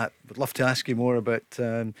to that. Would love to ask you more about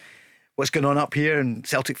what's going on up here, and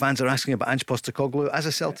Celtic fans are asking about Ange Postecoglou as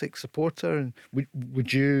a Celtic supporter. And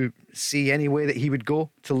would you see any way that he would go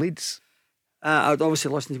to Leeds? I'd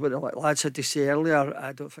obviously listen to what the lads had to say earlier.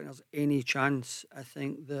 I don't think there's any chance. I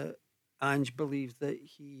think that Ange believes that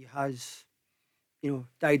he has,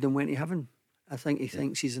 died and went to heaven. I think he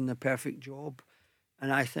thinks he's in the perfect job.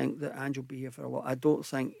 And I think that Ange will be here for a lot. I don't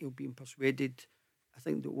think he'll be persuaded. I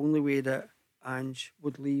think the only way that Ange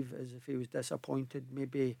would leave is if he was disappointed,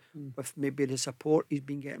 maybe with the support he's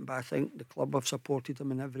been getting. But I think the club have supported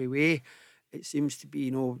him in every way. It seems to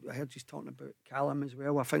be, I heard you talking about Callum as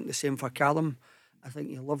well. I think the same for Callum. I think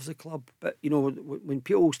he loves the club. But, when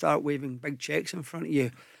people start waving big cheques in front of you,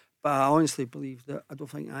 but I honestly believe that I don't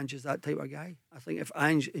think Ange is that type of guy. I think if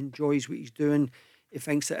Ange enjoys what he's doing, he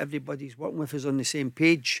thinks that everybody's working with is on the same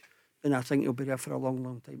page, then I think he'll be there for a long,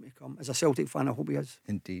 long time to come. As a Celtic fan, I hope he is.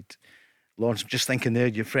 Indeed. Lawrence, I'm just thinking there,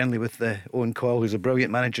 you're friendly with Owen Coyle, who's a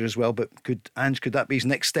brilliant manager as well, but could that be his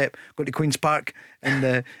next step? Go to Queen's Park in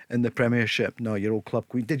the Premiership? No, your old club,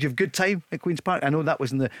 Queen. Did you have a good time at Queen's Park? I know that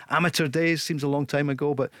was in the amateur days, seems a long time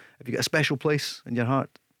ago, but have you got a special place in your heart?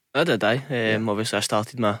 I did, obviously I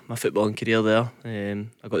started my footballing career there.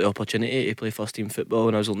 I got the opportunity to play first team football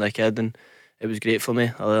when I was only a kid, and it was great for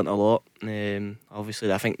me. I learnt a lot.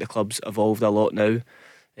 Obviously I think the club's evolved a lot now.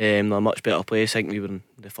 They're a much better place. I think we were in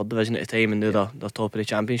the 3rd division at the time, and now they're top of the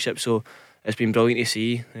championship, so it's been brilliant to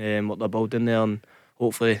see what they're building there, and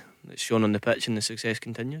hopefully it's shown on the pitch and the success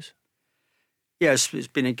continues. Yes, it's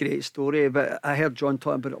been a great story, but I heard John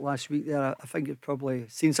talking about it last week there. I think it probably,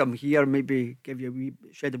 since I'm here, maybe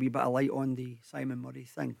shed a wee bit of light on the Simon Murray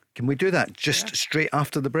thing. Can we do that just straight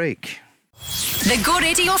after the break? The Go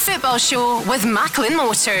Radio Football Show with Macklin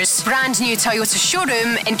Motors. Brand new Toyota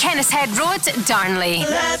showroom in Kennishead Road, Darnley.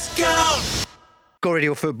 Let's go! Go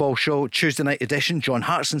Radio Football Show, Tuesday night edition. John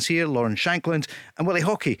Hartson's here, Lauren Shankland, and Willie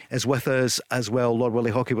Hockey is with us as well. Lord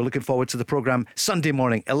Willie Hockey, we're looking forward to the programme Sunday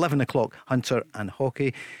morning, 11 o'clock, Hunter and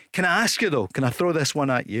Hockey. Can I ask you though, can I throw this one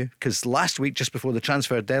at you? Because last week, just before the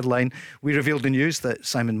transfer deadline, we revealed the news that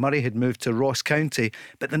Simon Murray had moved to Ross County,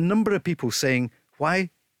 but the number of people saying, why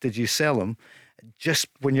did you sell him just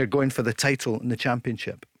when you're going for the title in the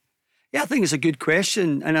Championship? Yeah, I think it's a good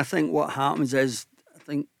question, and I think what happens is,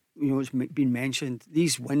 it's been mentioned,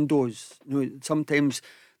 these windows, sometimes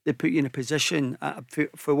they put you in a position,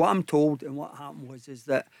 for what I'm told, and what happened is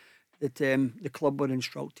that the club were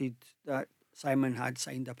instructed that Simon had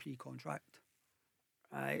signed a pre-contract,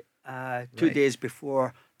 right? 2 days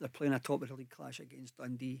before they're playing a top of the league clash against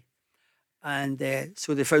Dundee, and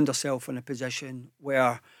so they found themselves in a position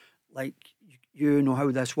where, like, you know how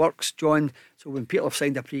this works, John. So when people have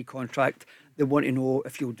signed a pre-contract, they want to know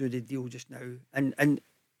if you'll do the deal just now. And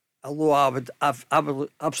although I've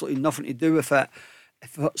absolutely nothing to do with it,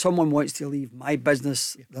 if someone wants to leave my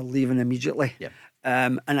business, they're leaving immediately. Yeah.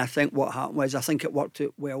 And I think what happened was, I think it worked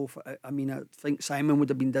out well. I think Simon would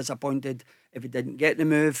have been disappointed if he didn't get the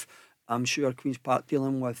move. I'm sure Queen's Park,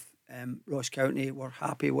 dealing with Ross County, were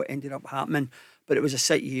happy what ended up happening. But it was a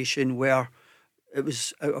situation where it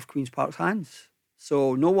was out of Queen's Park's hands.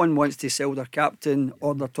 So no one wants to sell their captain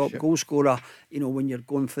or their top goal scorer, when you're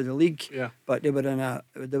going for the league. Yeah. But they were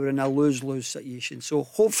in a lose-lose situation. So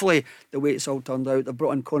hopefully the way it's all turned out, they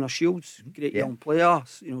brought in Connor Shields, great young player,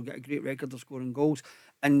 got a great record of scoring goals.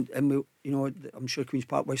 And we, I'm sure Queen's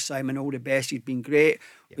Park wish Simon all the best. He's been great,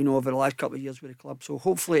 over the last couple of years with the club. So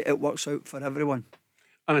hopefully it works out for everyone.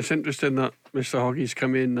 And it's interesting that Mr. Hoggy's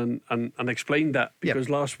come in and explained that, because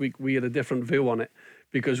last week we had a different view on it,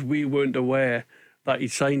 because we weren't aware that he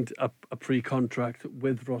signed a pre-contract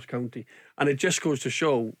with Ross County. And it just goes to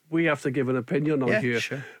show we have to give an opinion on here,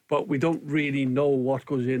 but we don't really know what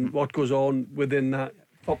goes on within that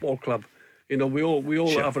football club. We all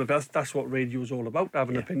have an opinion. That's what radio is all about,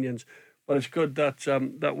 having opinions. But it's good that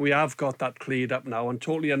that we have got that cleared up now and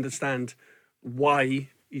totally understand why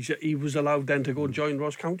he was allowed then to go and join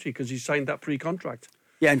Ross County, because he signed that pre-contract.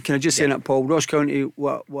 Yeah, and can I just say that, Paul, Ross County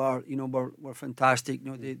were fantastic.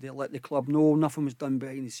 They let the club know nothing was done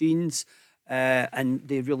behind the scenes, and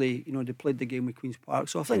they really, they played the game with Queen's Park.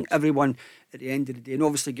 So I think everyone at the end of the day, and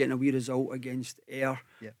obviously getting a wee result against Ayr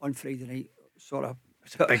on Friday night, sort of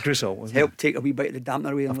It's a big result, wasn't helped take a wee bit of the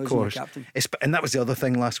dampener away and losing the captain. And that was the other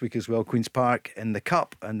thing last week as well, Queen's Park in the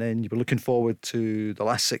Cup, and then you were looking forward to the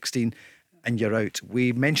last 16 and you're out.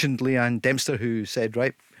 We mentioned Leanne Dempster, who said,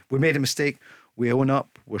 right, we made a mistake, we own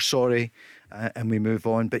up, we're sorry, and we move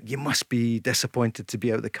on. But you must be disappointed to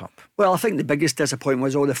be out of the Cup. Well, I think the biggest disappointment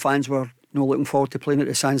was all the fans were not looking forward to playing at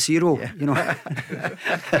the San Siro, you know,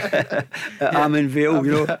 at Armand Vale,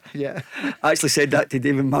 you know. Yeah. I actually said that to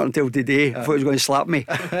David Martindale today. I thought he was going to slap me.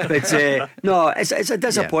 But no, it's a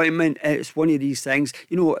disappointment. It's one of these things.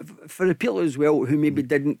 You know, for the people as well who maybe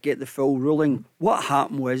didn't get the full ruling, what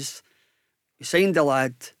happened was we signed a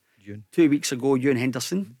lad 2 weeks ago, Ewan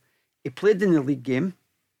Henderson. He played in the league game,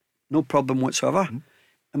 no problem whatsoever.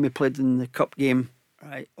 And we played in the cup game,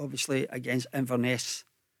 right, obviously against Inverness.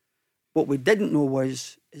 What we didn't know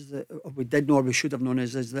is that, or we did know, or we should have known,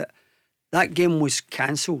 is that game was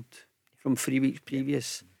cancelled from 3 weeks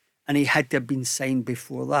previous, and he had to have been signed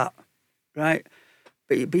before that, right?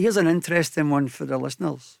 But here's an interesting one for the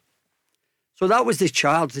listeners. So that was the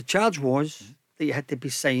charge. The charge was that you had to be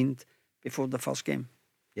signed before the first game.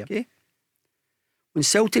 Okay. When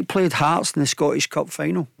Celtic played Hearts in the Scottish Cup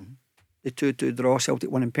final, the 2-2 draw,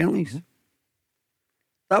 Celtic won in penalties.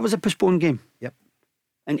 That was a postponed game.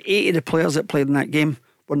 And 80 of the players that played in that game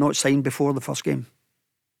were not signed before the first game.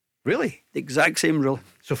 Really? The exact same rule.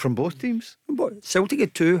 So from both teams? Celtic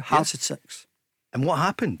had 2, Hearts had 6. And what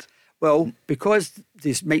happened? Well, because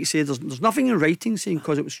they might say there's nothing in writing saying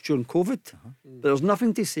because it was during COVID, but there's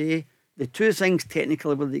nothing to say. The 2 things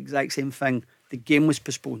technically were the exact same thing. The game was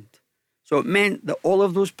postponed. So it meant that all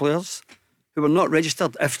of those players who were not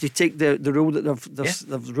registered, if you take the rule that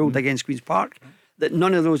they've ruled against Queen's Park, that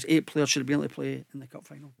none of those 8 players should be able to play in the cup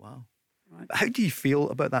final. Wow. Right. How do you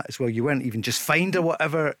feel about that as well? You weren't even just fined or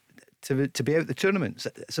whatever to be out the tournament.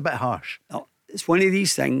 It's a bit harsh. No, it's one of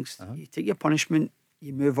these things. You take your punishment,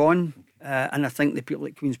 you move on. And I think the people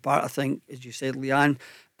at Queen's Park, I think, as you said, Leanne,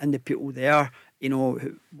 and the people there, you know,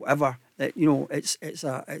 whatever, that, you know, it's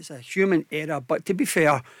a human error. But to be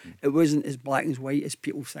fair, it wasn't as black and white as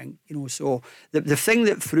people think, you know. So the thing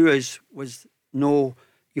that threw us was no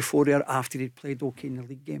euphoria after he'd played okay in the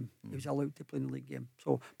league game. He was allowed to play in the league game.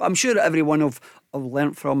 So, but I'm sure that everyone have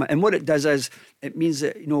learnt from it. And what it does is it means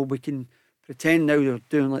that, you know, we can pretend now they're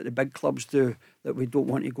doing like the big clubs do, that we don't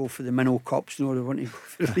want to go for the minnow cups. No, they want to go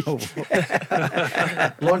for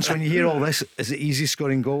the league. Launch, when you hear all this, is it easy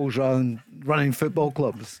scoring goals rather than running football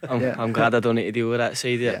clubs? I'm glad I don't need to deal with that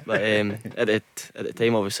side of it. But at the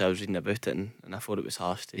time, obviously, I was reading about it and I thought it was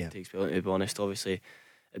harsh to explain. To be honest, obviously,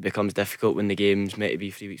 it becomes difficult when the game's meant to be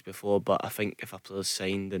 3 weeks before. But I think if a player's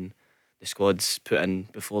signed and the squad's put in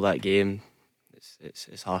before that game,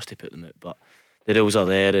 it's harsh to put them out. But the rules are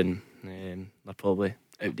there and they're probably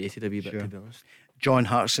outdated a wee bit, to be honest. John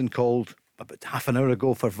Hartson called about half an hour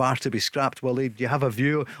ago for VAR to be scrapped. Willie, do you have a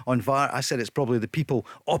view on VAR? I said it's probably the people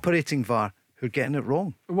operating VAR who are getting it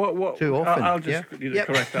wrong too often. I'll just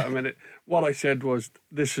correct that a minute. What I said was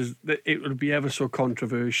it would be ever so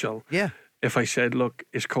controversial if I said, look,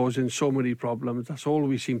 it's causing so many problems. That's all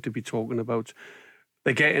we seem to be talking about.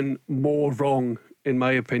 They're getting more wrong, in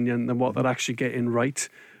my opinion, than what they're actually getting right.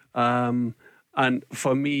 And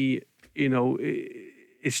for me, you know,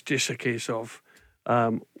 it's just a case of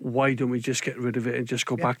why don't we just get rid of it and just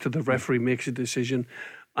go back to the referee makes a decision,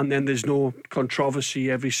 and then there's no controversy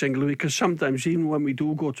every single week. Because sometimes even when we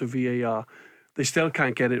do go to VAR, they still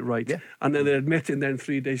can't get it right, and then they're admitting then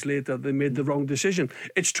 3 days later they made the wrong decision.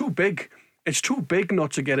 It's too big. It's too big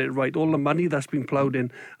not to get it right. All the money that's been ploughed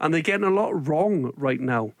in, and they're getting a lot wrong right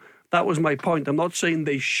now. That was my point. I'm not saying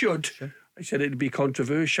they should. I said it'd be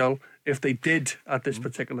controversial if they did at this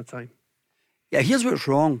particular time. Yeah, here's what's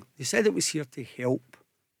wrong. They said it was here to help.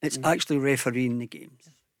 It's actually refereeing the games.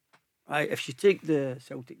 Right? If you take the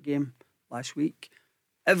Celtic game last week,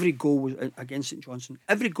 every goal was against St Johnstone.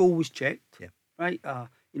 Every goal was checked. Right?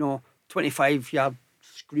 25-yard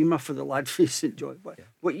screamer for the lad for St John.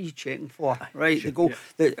 What are you checking for? Right? The goal,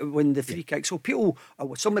 when the free kick. So people,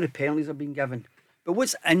 some of the penalties have been given. But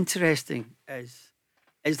what's interesting is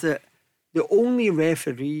that the only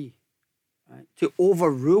referee to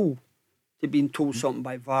overrule to being told something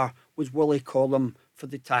by VAR was Willie Collum for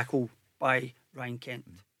the tackle by Ryan Kent,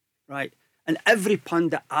 right? And every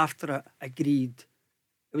pundit after it agreed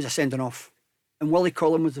it was a sending off. And Willie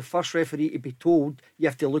Collum was the first referee to be told, you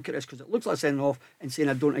have to look at this because it looks like a sending off, and saying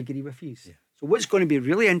I don't agree with these. So what's going to be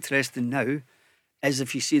really interesting now is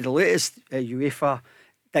if you see the latest UEFA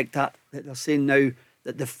diktat that they're saying now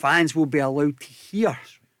that the fans will be allowed to hear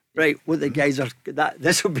Right, what the guys are.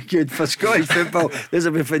 This will be good for Scottish football. This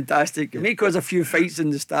will be fantastic. It may cause a few fights in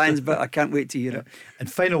the stands, but I can't wait to hear it.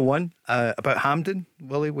 And final one about Hampden,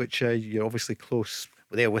 Willie, which you're obviously close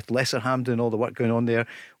there with Lesser Hampden, all the work going on there.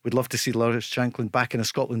 We'd love to see Lawrence Shankland back in a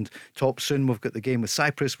Scotland top soon. We've got the game with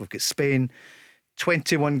Cyprus, we've got Spain.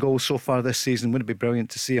 21 goals so far this season. Wouldn't it be brilliant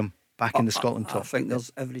to see him back in the Scotland top? I think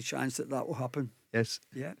there's every chance that will happen. Yes.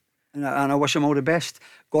 Yeah. And I wish him all the best.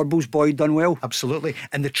 Gorbals boy done well. Absolutely.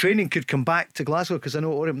 And the training could come back to Glasgow, because I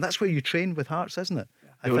know Orem, that's where you train with Hearts, isn't it?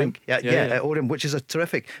 I think. Yeah, at Orem, which is a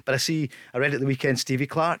terrific. But I read at the weekend Stevie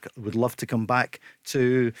Clark would love to come back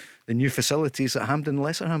to the new facilities at Hampden,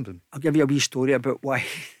 Lesser Hampden. I'll give you a wee story about why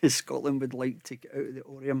Scotland would like to get out of the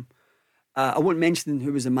Orem. I won't mention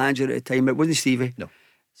who was the manager at the time. It wasn't Stevie. No.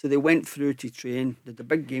 So they went through to train. They had a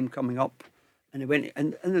big game coming up. And they went,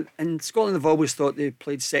 and Scotland have always thought they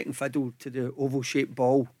played second fiddle to the oval-shaped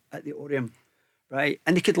ball at the Orem, right?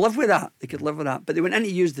 And they could live with that. But they went in to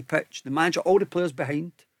use the pitch. The manager, all the players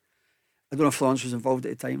behind. I don't know if Florence was involved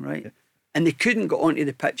at the time, right? Yeah. And they couldn't get onto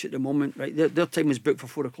the pitch at the moment, right? Their time was booked for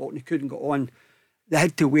 4 o'clock, and they couldn't get on. They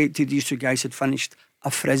had to wait till these two guys had finished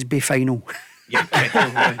a frisbee final. Yeah,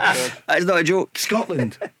 that's not a joke.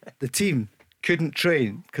 Scotland, the team couldn't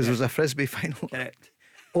train because there was a frisbee final. Correct.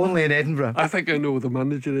 Only in Edinburgh. I think I know who the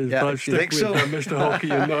manager is. Yeah, But you stick think with so? Mr.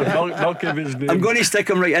 Hockey and not give his name. I'm going to stick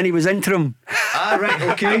him right in. He was interim. Right,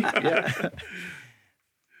 okay. Yeah.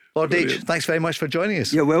 Lord H, thanks very much for joining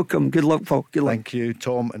us. You're welcome. Good luck, Paul. Good luck. Thank you,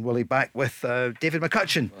 Tom and Willie. Back with David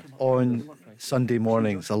McCutcheon on Sunday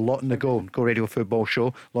mornings. A lot in the Go Radio Football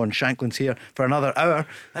Show. Lauren Shankland's here for another hour.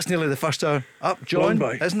 That's nearly the first hour up, John,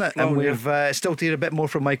 isn't it? And we've still to hear a bit more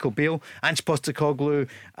from Michael Beale, Ange Postecoglou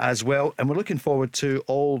as well. And we're looking forward to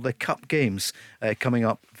all the cup games coming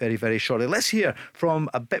up very, very shortly. Let's hear from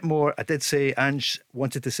a bit more. I did say Ange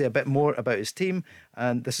wanted to say a bit more about his team,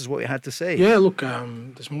 and this is what he had to say. Yeah, look,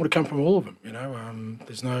 there's more to come from all of them. You know,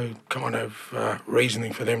 there's no kind of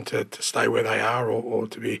reasoning for them to stay where they are or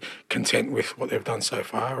to be content with what they've done so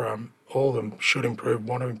far. All of them should improve,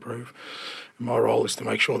 want to improve. And my role is to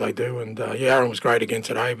make sure they do. And Aaron was great again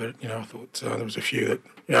today, but I thought there was a few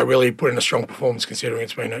that really put in a strong performance, considering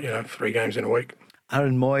it's been 3 games in a week.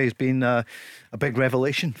 Aaron Moy has been a big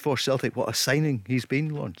revelation for Celtic. What a signing he's been,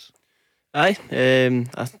 Lawrence. Aye,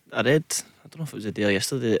 I read, I don't know if it was a day or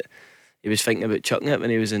yesterday, that he was thinking about chucking it when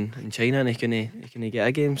he was in China, and he couldn't get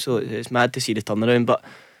a game. So it's mad to see the turnaround, but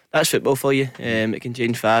that's football for you. It can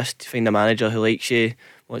change fast. You find a manager who likes you,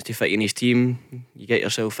 wants to fit in his team, you get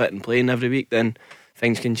yourself fit and playing every week, then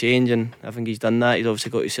things can change, and I think he's done that. He's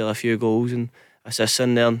obviously got to sell a few goals and assists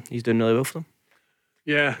in there, and he's doing really well for them.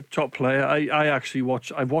 Yeah, top player. I actually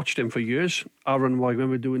watched him for years. Aaron, I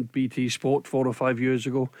remember doing BT Sport 4 or 5 years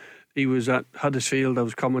ago. He was at Huddersfield. I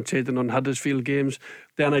was commentating on Huddersfield games.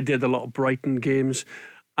 Then I did a lot of Brighton games.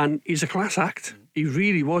 And he's a class act. He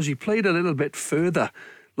really was. He played a little bit further,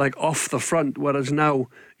 like off the front, whereas now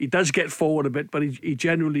he does get forward a bit, but he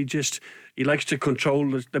generally he likes to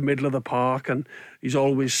control the middle of the park, and he's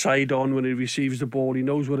always side on when he receives the ball. He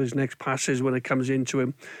knows what his next pass is when it comes into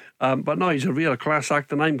him. But no, he's a real class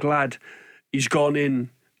act, and I'm glad he's gone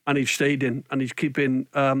in and he's stayed in, and he's keeping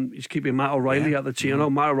Matt O'Reilly at the team. I know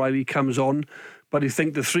Matt O'Reilly comes on, but I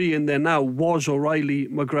think the 3 in there now was O'Reilly,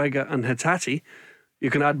 McGregor and Hattati. You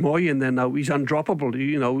can add Moy in there now. He's undroppable.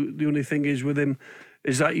 The only thing is with him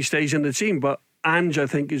is that he stays in the team. But Ange, I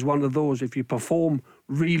think, is one of those. If you perform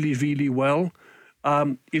really, really well,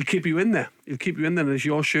 he'll keep you in there. He'll keep you in there. And it's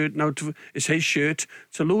your shirt now. It's his shirt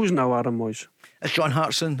to lose now, Adam Moyes. It's John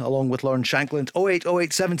Hartson along with Lauren Shankland.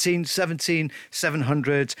 0808 17 17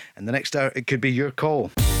 700. And the next hour, it could be your call.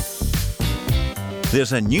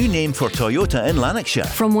 There's a new name for Toyota in Lanarkshire.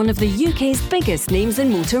 From one of the UK's biggest names in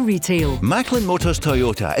motor retail. Macklin Motors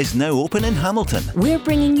Toyota is now open in Hamilton. We're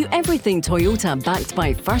bringing you everything Toyota, backed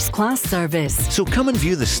by first-class service. So come and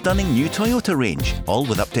view the stunning new Toyota range, all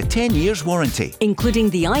with up to 10 years warranty. Including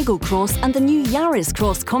the Aygo Cross and the new Yaris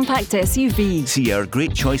Cross compact SUV. See our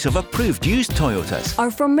great choice of approved used Toyotas.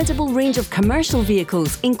 Our formidable range of commercial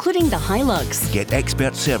vehicles, including the Hilux. Get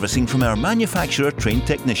expert servicing from our manufacturer-trained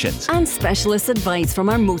technicians. And specialist advice from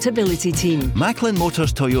our Motability team. Macklin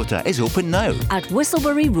Motors Toyota is open now at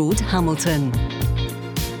Whistlebury Road, Hamilton.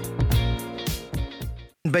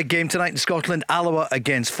 Big game tonight in Scotland. Alloa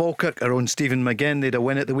against Falkirk. Our own Stephen McGinn, they had a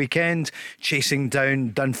win at the weekend, chasing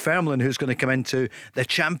down Dunfermline, who's going to come into the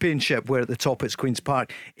Championship, where at the top it's Queen's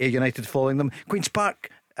Park. Ayr United following them. Queen's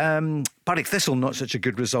Park Partick Thistle, not such a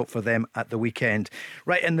good result for them at the weekend.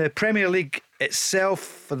 Right, in the Premier League itself,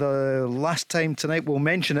 for the last time tonight, we'll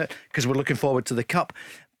mention it because we're looking forward to the Cup.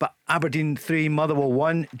 But Aberdeen 3, Motherwell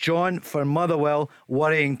 1. John, for Motherwell,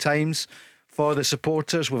 worrying times for the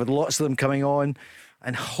supporters. We've had lots of them coming on,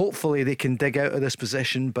 and hopefully they can dig out of this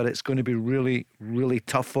position, but it's going to be really, really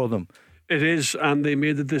tough for them. It is, and they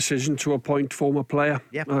made the decision to appoint former player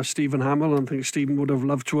Stephen Hamill. I think Stephen would have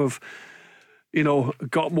loved to have,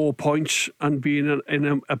 got more points and been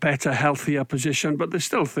in a better, healthier position. But there's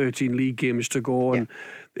still 13 league games to go, and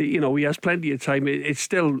he has plenty of time. It's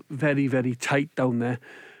still very, very tight down there.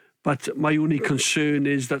 But my only concern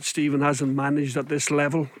is that Stephen hasn't managed at this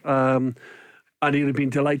level. And he'd have been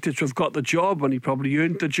delighted to have got the job, and he probably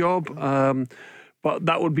earned the job. But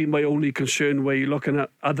that would be my only concern, where you're looking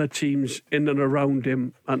at other teams in and around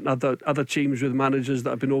him, and other teams with managers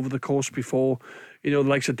that have been over the course before. The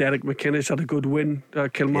likes of Derek McInnes had a good win,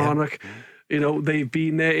 Kilmarnock. They've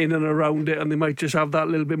been there in and around it, and they might just have that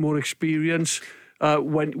little bit more experience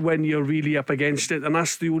when you're really up against it. And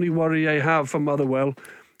that's the only worry I have for Motherwell,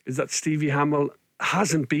 is that Stevie Hamill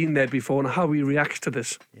hasn't been there before, and how he reacts to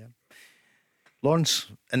this. Lawrence,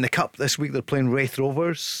 in the Cup this week they're playing Wraith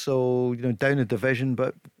Rovers, so down a division.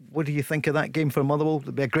 But what do you think of that game for Motherwell?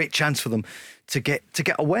 It'll be a great chance for them to get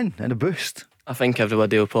a win and a boost. I think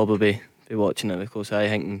everybody will probably be watching it because I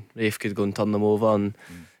think Wraith could go and turn them over, and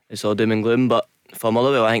it's all doom and gloom. But for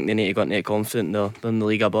Motherwell, I think they need to go into it confident. They're in the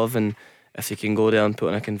league above, and if they can go there and put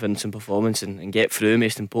in a convincing performance and get through,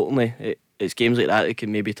 most importantly, it's games like that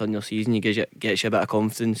can maybe turn your season. You get you a bit of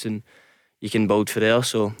confidence, and you can build for there.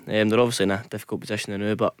 So they're obviously in a difficult position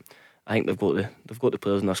now, but I think they've got the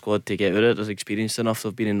players in their squad to get out of it. There's experienced enough.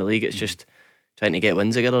 They've been in the league. It's just trying to get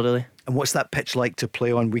wins together, really. And what's that pitch like to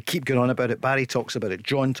play on? We keep going on about it. Barry talks about it.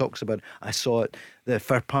 John talks about it. I saw it. The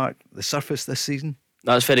Fir Park, the surface this season.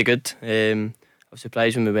 That's very good. I was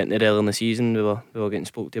surprised when we went there early in the season. We were getting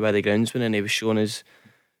spoke to by the groundsman, and he was showing us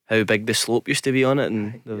how big the slope used to be on it,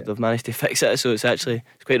 and they've managed to fix it. So it's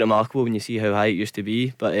quite remarkable when you see how high it used to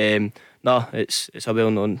be. But it's a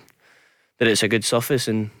well known that it's a good surface,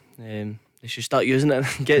 and they should start using it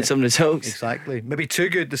and get some results. Exactly. Maybe too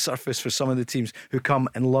good the surface for some of the teams who come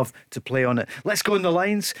and love to play on it. Let's go on the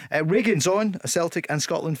lines. Reagan's on, a Celtic and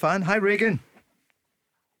Scotland fan. Hi, Reagan.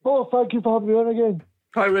 Oh, thank you for having me on again.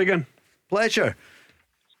 Hi, Reagan. Pleasure.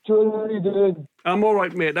 John, how are you doing? I'm all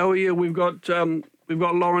right, mate. How are you? We've got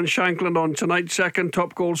Lawrence Shankland on tonight, second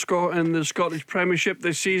top goal scorer in the Scottish Premiership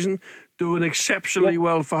this season, doing exceptionally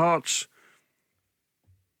well for Hearts.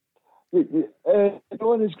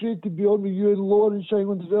 John, it's great to be on with you and Lawrence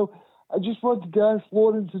Shankland as well. I just wanted to ask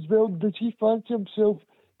Lawrence as well, does he fancy himself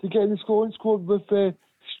to get in the Scotland squad with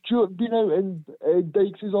Stewart being out, and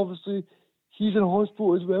Dykes is obviously, he's in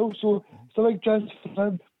hospital as well, so it's a big chance for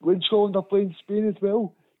him when Scotland are playing Spain as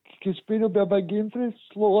well, because Spain will be a big game for us,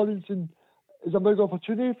 Lawrence, and it's a big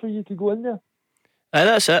opportunity for you to go in there.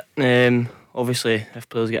 That's it. Obviously, if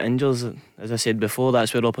players get injured, as I said before,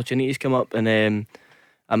 that's where opportunities come up, and I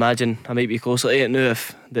imagine I might be closer to it now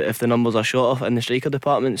if the numbers are shorter in the striker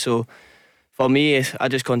department. So for me, I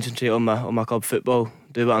just concentrate on my club football,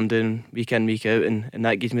 do what I'm doing week in, week out, and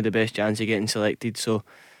that gives me the best chance of getting selected. So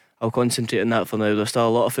I'll concentrate on that for now. There's still a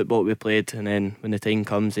lot of football to be played, and then when the time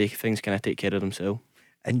comes, things kind of take care of themselves.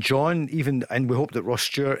 And John, and we hope that Ross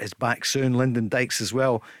Stewart is back soon, Lyndon Dykes as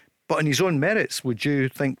well. But on his own merits, would you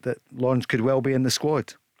think that Lawrence could well be in the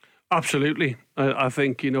squad? Absolutely. I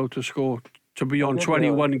think, to be on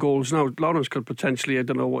 21 goals now, Lawrence could potentially, I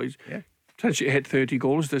don't know what potentially hit 30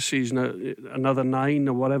 goals this season, another 9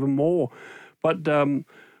 or whatever more. But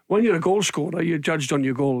when you're a goal scorer, you're judged on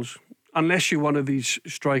your goals. Unless you're one of these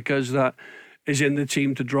strikers that is in the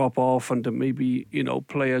team to drop off and to maybe,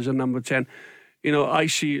 play as a number 10. I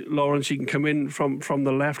see Lawrence, he can come in from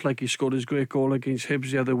the left, like he scored his great goal against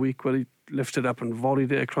Hibs the other week where he lifted up and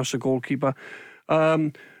volleyed it across the goalkeeper.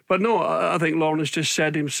 But no, I think Lawrence just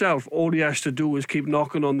said himself, all he has to do is keep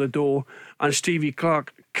knocking on the door, and Stevie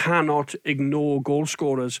Clark cannot ignore goal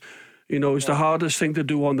scorers. It's the hardest thing to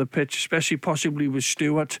do on the pitch, especially possibly with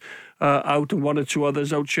Stewart out and one or two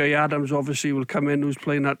others out. Shay Adams obviously will come in, who's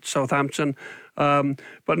playing at Southampton.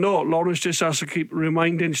 But no, Lawrence just has to keep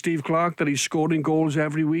reminding Steve Clark that he's scoring goals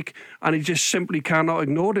every week, and he just simply cannot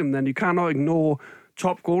ignore him. Then you cannot ignore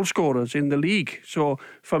top goal scorers in the league. So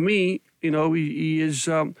for me, he's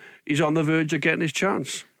on the verge of getting his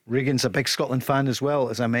chance. Regan's a big Scotland fan as well,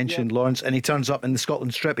 as I mentioned, Lawrence, and he turns up in the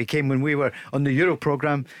Scotland strip. He came when we were on the Euro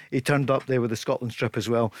programme. He turned up there with the Scotland strip as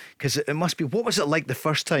well, because it must be, what was it like the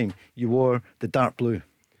first time you wore the dark blue?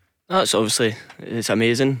 It's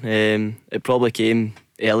amazing. It probably came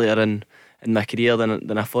earlier in in my career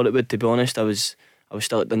than I thought it would. To be honest, I was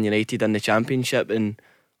still at Dun United in the Championship, and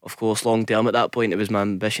of course long term at that point it was my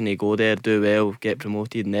ambition to go there, do well, get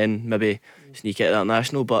promoted, and then maybe sneak out that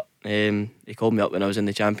national. But he called me up when I was in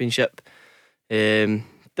the Championship.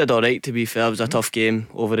 Did alright, to be fair. It was a tough game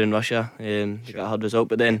over in Russia. We got a hard result,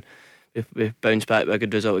 but then we bounced back with a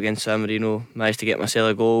good result against San Marino. Managed to get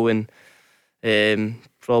myself a goal, and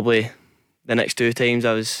probably the next two times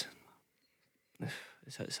I was,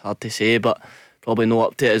 it's hard to say, but probably not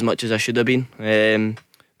up to it as much as I should have been.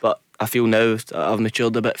 But I feel now I've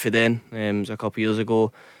matured a bit for then. It was a couple of years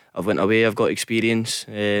ago. I've went away, I've got experience,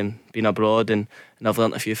 been abroad, and I've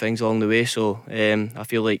learnt a few things along the way. So I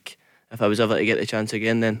feel like if I was ever to get the chance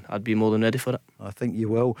again, then I'd be more than ready for it. I think you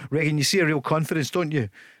will. Regan, you see a real confidence, don't you,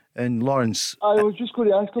 in Lawrence? I was just going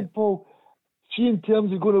to ask him, Paul, see in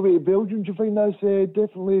terms of going away to Belgium, do you think that's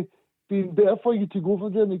definitely been better for you to go over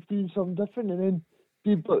there and experience something different and then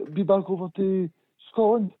be back over to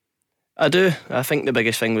Scotland? I do. I think the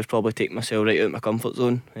biggest thing was probably taking myself right out of my comfort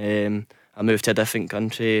zone. I moved to a different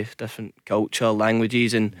country, different culture,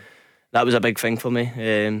 languages, and that was a big thing for me.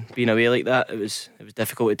 Being away like that, it was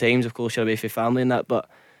difficult at times. Of course, you're away from family and that, but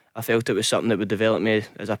I felt it was something that would develop me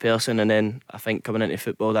as a person, and then I think coming into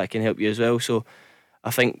football that can help you as well. So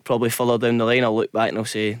I think probably further down the line I'll look back and I'll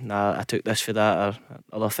say, nah, I took this for that, or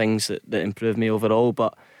other things that improved me overall.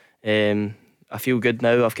 But I feel good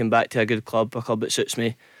now. I've come back to a good club, a club that suits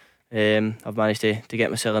me. I've managed to get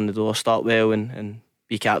myself in the door, start well, and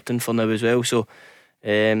be captain for now as well. So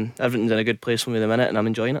everything's in a good place for me at the minute, and I'm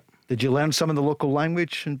enjoying it. Did you learn some of the local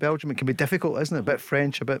language in Belgium? It can be difficult, isn't it? A bit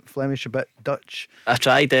French, a bit Flemish, a bit Dutch. I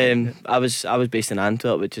tried. I was based in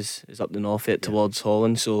Antwerp, which is up the north yet towards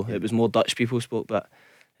Holland, so it was more Dutch people spoke, but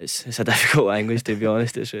it's a difficult language, to be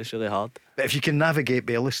honest. It's really hard. But if you can navigate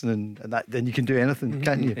by listening and that, then you can do anything,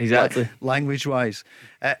 can't you? Exactly. Language wise.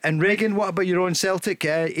 And Regan, what about your own Celtic?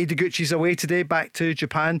 Ideguchi's away today, back to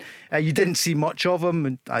Japan. You didn't see much of him,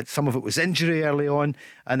 and some of it was injury early on,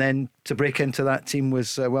 and then to break into that team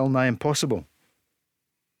was well nigh impossible.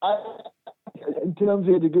 In terms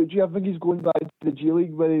of Ideguchi, I think he's going back to the G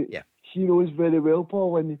League where he knows very well,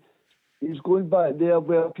 Paul, and he's going back there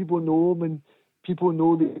where people know him and people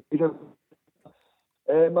know that he's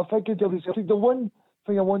I think in terms of Celtic, the one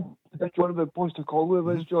thing I want to touch on about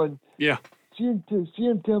Postecoglou is, John, see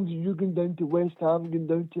in terms of you going down to West Ham, going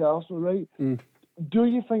down to Arsenal, right? Do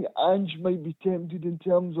you think Ange might be tempted in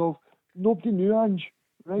terms of nobody knew Ange,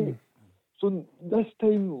 right? So this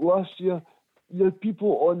time last year, you had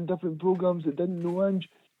people on different programmes that didn't know Ange.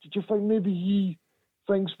 Did you think maybe he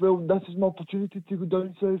thinks, well, this is my opportunity to go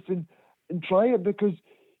down south and try it? Because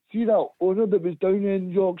see that owner that was down in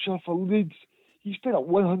Yorkshire for Leeds, he spent up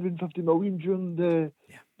 150 million during the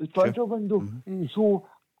transfer window. So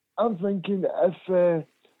I'm thinking if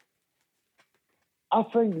I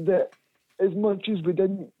think that as much as we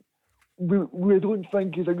don't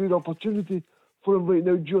think it's a good opportunity for him right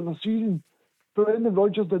now during the season, Brendan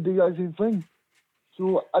Rodgers did the exact same thing.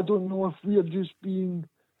 So I don't know if we are just being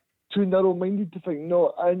too narrow-minded to think,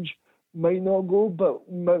 no, Ange might not go, but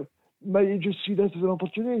might you just see this as an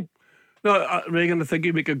opportunity? No, Regan, I think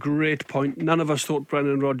you make a great point. None of us thought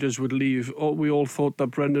Brendan Rodgers would leave. We all thought that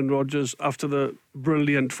Brendan Rodgers, after the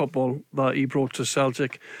brilliant football that he brought to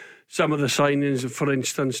Celtic, some of the signings, for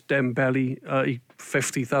instance, Dembele,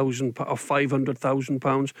 £50,000 or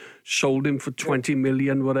 £500,000, sold him for 20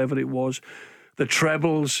 million, whatever it was. The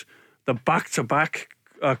trebles, the back-to-back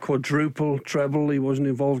quadruple treble, he wasn't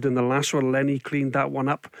involved in the last one. Lenny cleaned that one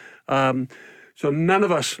up. So none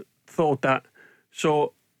of us thought that.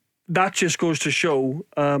 So that just goes to show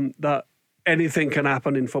that anything can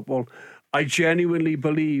happen in football. I genuinely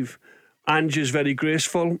believe Ange is very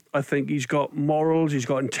graceful. I think he's got morals, he's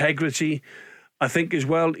got integrity. I think as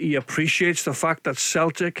well he appreciates the fact that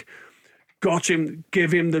Celtic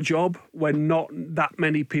gave him the job when not that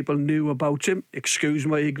many people knew about him. Excuse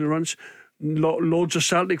my ignorance. Loads of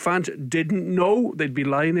Celtic fans didn't know. They'd be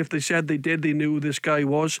lying if they said they did. They knew who this guy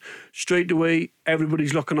was. Straight away,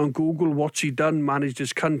 everybody's looking on Google. What's he done? Managed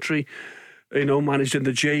his country, managed in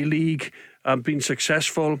the J League, been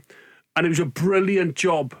successful. And it was a brilliant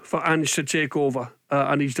job for Ange to take over.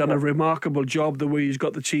 And he's done a remarkable job, the way he's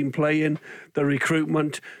got the team playing, the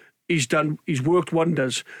recruitment. He's worked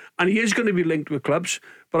wonders. And he is going to be linked with clubs,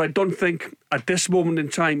 but I don't think at this moment in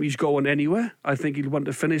time he's going anywhere. I think he'll want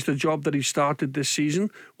to finish the job that he started this season,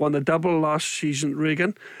 won the double last season,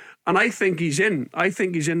 Regan. And I think he's in. I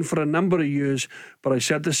think he's in for a number of years. But I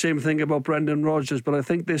said the same thing about Brendan Rodgers, but I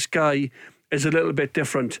think this guy is a little bit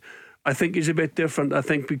different. I think he's a bit different. I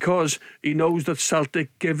think because he knows that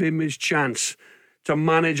Celtic give him his chance to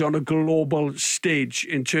manage on a global stage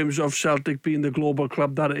in terms of Celtic being the global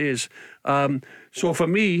club that it is. So for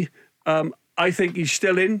me, I think he's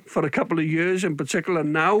still in for a couple of years in particular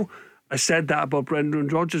now. I said that about Brendan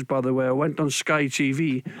Rodgers, by the way. I went on Sky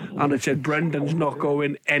TV and I said Brendan's not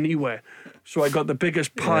going anywhere. So I got the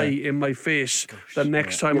biggest pie in my face the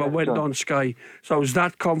next time I went on Sky. So I was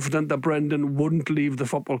that confident that Brendan wouldn't leave the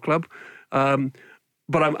football club. But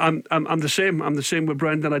I'm the same. I'm the same with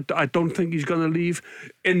Brendan. I don't think he's going to leave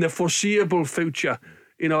in the foreseeable future.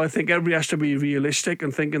 You know, I think everybody has to be realistic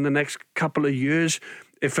and think in the next couple of years,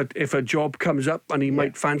 if a job comes up and he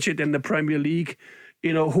might fancy it in the Premier League,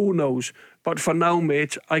 you know, who knows? But for now,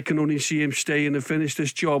 mate, I can only see him staying and finish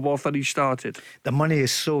this job off that he started. The money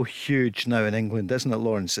is so huge now in England, isn't it,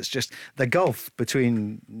 Lawrence? It's just the gulf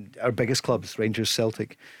between our biggest clubs, Rangers,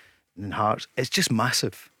 Celtic and Hearts. It's just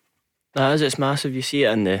massive. That is, it's massive. You see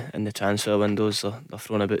it in the transfer windows. They're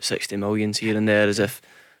throwing about 60 million here and there as if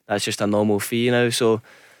that's just a normal fee now. So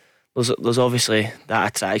there's obviously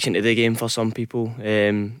that attraction to the game for some people.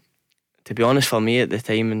 To be honest, for me at the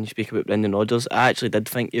time, when you speak about Brendan Rodgers, I actually did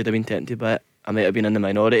think he would have been tempted by it. I might have been in the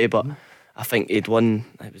minority, but I think he'd won.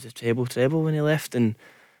 It was a treble when he left, and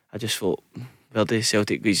I just thought, well, the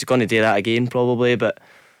Celtic, he's going to do that again probably. But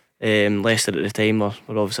Leicester at the time were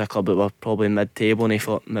obviously a club that were probably mid-table, and he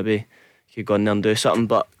thought maybe he could go in there and do something.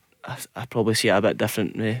 But I probably see it a bit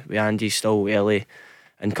different with Angie still early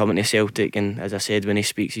and coming to Celtic. And as I said, when he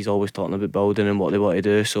speaks, he's always talking about building and what they want to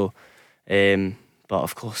do. So, but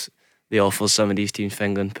of course, the offers some of these teams for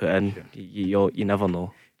England put in, you never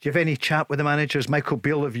know. Do you have any chat with the managers? Michael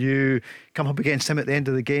Beale, have you come up against him at the end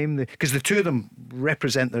of the game? Because the two of them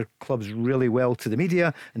represent their clubs really well to the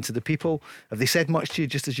media and to the people. Have they said much to you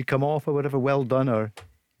just as you come off or whatever? Well done, or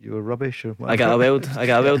you were rubbish, or whatever? I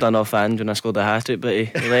got a well done off Ange when I scored a hat-trick, but he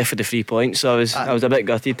left for the 3 points, so I was a bit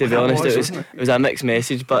gutted, to be honest. It was a mixed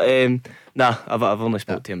message, but I've only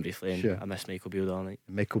spoke to him briefly, and I missed Michael Beale all night.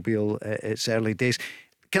 Michael Beale, it's early days.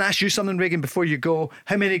 Can I ask you something, Regan, before you go?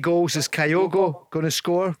 How many goals is Kyogo going to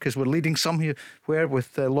score? Because we're leading somewhere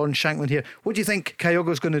with Lawrence Shankland here. What do you think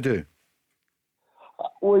Kyogo's going to do?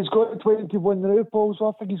 Well, he's got 21 now, Paul, so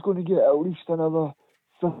I think he's going to get at least another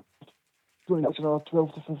 12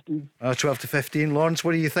 to 15. 12 to 15. Lawrence,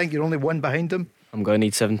 what do you think? You're only one behind him. I'm going to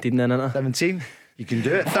need 17 then, aren't I? 17? You can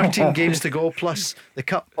do it. 13 games to go plus the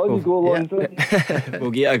cup. On you go, Lawrence.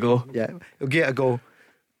 We'll get a go. Yeah, we'll get a go.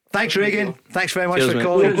 Thanks, Regan. Thanks very much Cheers, for mate.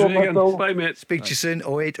 calling. Cheers, Bye, mate. Speak to you soon.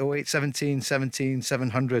 0808 17 17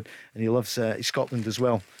 700. And he loves Scotland as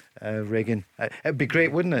well, Regan. It'd be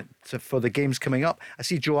great, wouldn't it, for the games coming up? I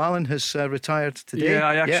see Joe Allen has retired today. Yeah,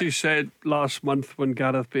 I actually said last month when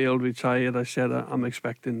Gareth Bale retired, I said I'm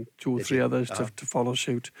expecting 2 or 3 others to follow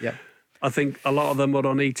suit. Yeah. I think a lot of them are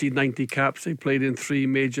on 80, 90 caps. They played in 3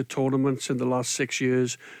 major tournaments in the last 6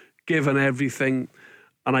 years, given everything.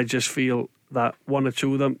 And I just feel that 1 or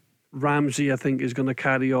 2 of them, Ramsey I think is going to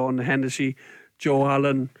carry on, Hennessy, Joe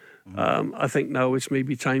Allen, I think now it's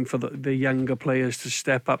maybe time for the younger players to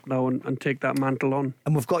step up now and take that mantle on.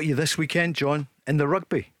 And we've got you this weekend, John, in the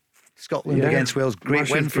rugby. Scotland against Wales. Great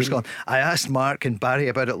win for Scotland. I asked Mark and Barry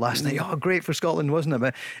about it last night. Oh, great for Scotland, wasn't it?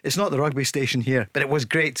 But it's not the rugby station here, but it was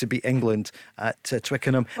great to beat England at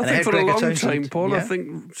Twickenham. I think for a long time, Paul, I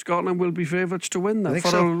think Scotland will be favourites to win that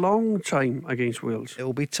for a long time against Wales. It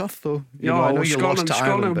will be tough though. I know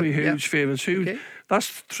Scotland will be huge favourites. That's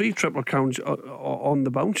 3 triple crowns on the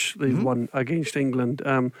bounce they've won against England.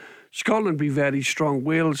 Scotland be very strong.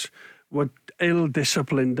 Wales were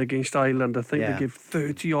ill-disciplined against Ireland. I think they gave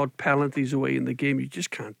 30-odd penalties away in the game. You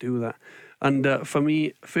just can't do that. And for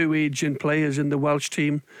me, a few aging players in the Welsh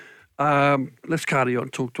team. Let's carry on.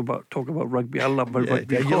 Talk about rugby. I love my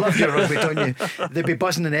rugby. Yeah, you love your rugby, don't you? They'd be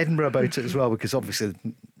buzzing in Edinburgh about it as well, because obviously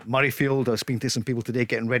Murrayfield, I was speaking to some people today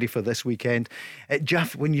getting ready for this weekend.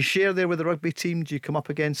 Jeff, when you share there with the rugby team, do you come up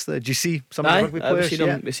against do you see some of the rugby players?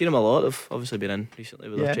 We've seen them a lot. I've obviously been in recently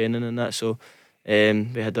with their training and that, so we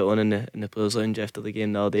had it on in the players' lounge after the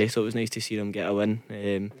game the other day, so it was nice to see them get a win,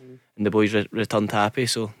 and the boys returned happy,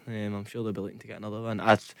 so I'm sure they'll be looking to get another one.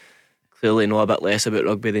 I clearly know a bit less about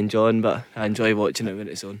rugby than John, but I enjoy watching it when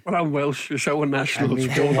it's on. Well, I'm Welsh. It's our national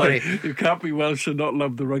sport. Don't worry. You can't be Welsh and not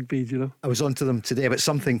love the rugby, you know. I was on to them today about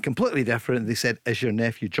something completely different. They said, is your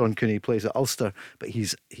nephew John Cooney plays at Ulster, but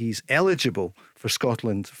he's eligible for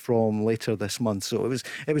Scotland from later this month. So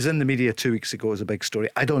it was in the media 2 weeks ago as a big story.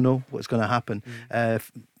 I don't know what's going to happen.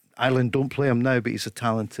 Ireland don't play him now, but he's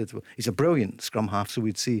a brilliant scrum half, so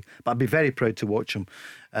we'd see. But I'd be very proud to watch him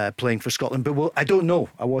playing for Scotland. But I don't know.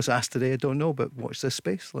 I was asked today, I don't know, but watch this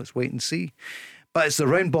space. Let's wait and see. But it's the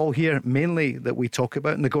round ball here mainly that we talk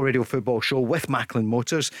about in the Go Radio Football Show with Macklin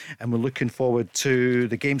Motors, and we're looking forward to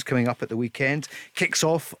the games coming up at the weekend. Kicks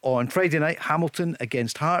off on Friday night, Hamilton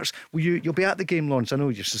against Hearts. You'll be at the game, Lawrence. I know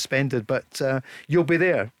you're suspended, but you'll be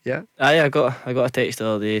there, yeah? Aye, I got a text the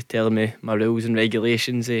other day telling me my rules and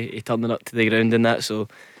regulations, turning up to the ground and that, so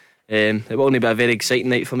it will only be a very exciting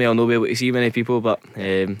night for me. I'll not be able to see many people, but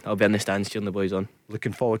I'll be in the stands cheering the boys on.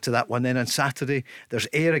 Looking forward to that one. Then on Saturday there's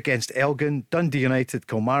Ayr against Elgin, Dundee United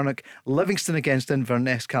Kilmarnock, Livingston against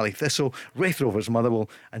Inverness Cally Thistle, Raith Rovers Motherwell,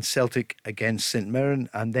 and Celtic against St Mirren.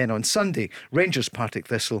 And then on Sunday, Rangers Partick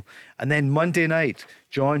Thistle. And then Monday night,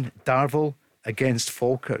 John, Darvel against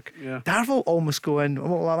Falkirk. Darvel almost go in.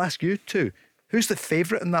 Well, I'll ask you too, who's the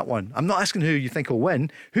favourite in that one? I'm not asking who you think will win.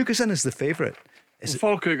 Who goes in as the favourite?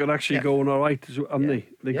 Falkirk are actually going all right, aren't they?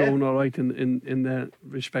 They're going all right in their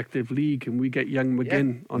respective league, and we get young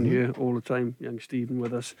McGinn on here all the time, young Stephen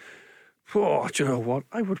with us. Oh, do you know what?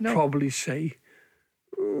 I would probably say,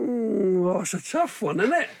 it's a tough one,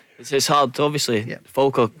 isn't it? It's hard, obviously.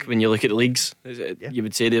 Falkirk, when you look at the leagues, you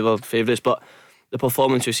would say they were favourites, but the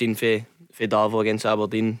performance we've seen for Darvel against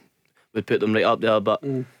Aberdeen would put them right up there. But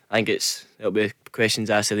I think it'll be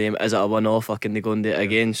questions asked of them: is it a one-off, or can they go and do it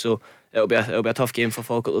again? So it'll be a tough game for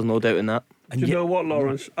Falkirk. There's no doubt in that. Do you know what,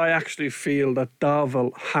 Lawrence? I actually feel that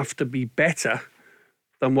Darvel have to be better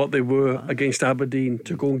than what they were against Aberdeen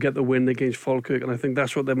to go and get the win against Falkirk, and I think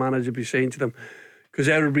that's what their manager will be saying to them. Because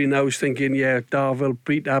everybody now is thinking, Darvel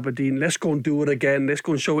beat Aberdeen, let's go and do it again, let's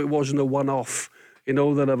go and show it wasn't a one-off. You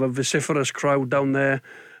know, they'll have a vociferous crowd down there.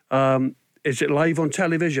 Is it live on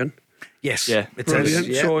television? Yes, it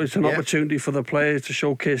is. So it's an opportunity for the players to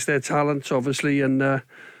showcase their talents, obviously. And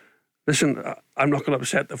listen, I'm not going to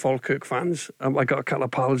upset the Falkirk fans. I got a couple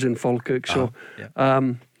of pals in Falkirk,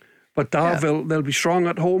 but Darvel, they'll be strong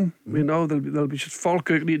at home. You know, they'll be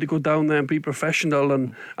Falkirk need to go down there and be professional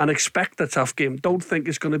and expect a tough game. Don't think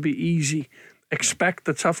it's going to be easy. Expect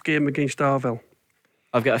a tough game against Darvel.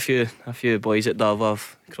 I've got a few boys at Darvel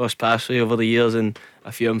I've crossed paths with over the years, and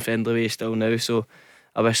a few I'm friendly with still now, so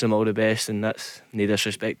I wish them all the best, and that's no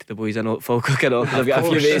disrespect to the boys I know at Falkirk and all. I've got a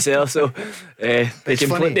few mates there, so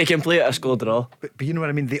they can play at a score draw. But you know what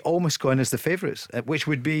I mean, they almost go in as the favourites, which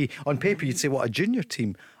would be, on paper you'd say, what, a junior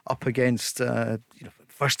team up against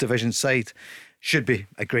first division side. Should be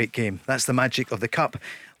a great game. That's the magic of the Cup.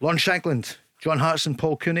 Lawrence Shankland, John Hartson,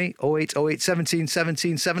 Paul Cooney, 0808 17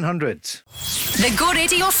 17 700. The Go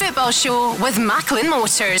Radio Football Show with Macklin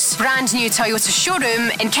Motors. Brand new Toyota showroom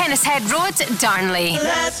in Kennishead Road, Darnley.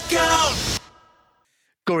 Let's go!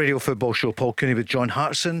 Go Radio Football Show, Paul Cooney with John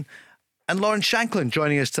Hartson and Lawrence Shankland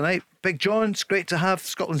joining us tonight. Big John, it's great to have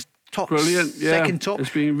Scotland's top, brilliant, second top.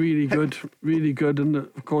 It's been really good, and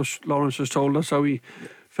of course Lawrence has told us how he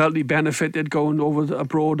felt he benefited going over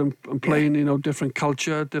abroad and playing, different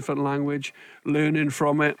culture, different language, learning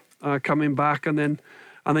from it, coming back and then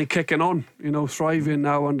kicking on, thriving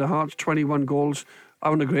now under Hearts, 21 goals,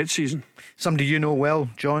 having a great season. Somebody you know well,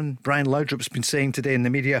 John, Brian Laudrup's been saying today in the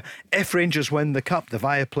media, if Rangers win the Cup, the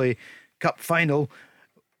Viaplay Cup final,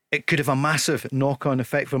 it could have a massive knock-on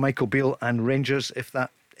effect for Michael Beale and Rangers if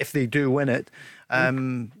they do win it.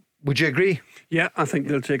 Would you agree? Yeah, I think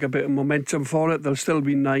they'll take a bit of momentum for it. There'll still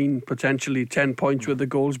be 9, potentially 10 points with the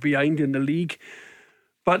goals behind in the league.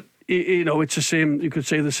 But, it's the same, you could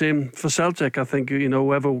say the same for Celtic. I think,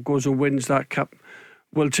 whoever goes and wins that cup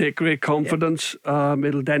will take great confidence.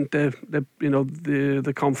 It'll dent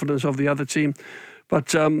the confidence of the other team.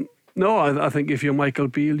 But, no, I think if you're Michael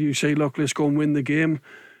Beale, you say, look, let's go and win the game.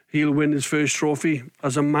 He'll win his first trophy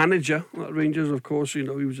as a manager at Rangers, of course. He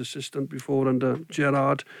was assistant before under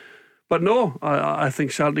Gerrard. But no, I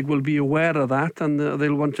think Celtic will be aware of that, and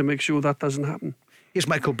they'll want to make sure that doesn't happen. Here's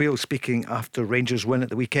Michael Beale speaking after Rangers win at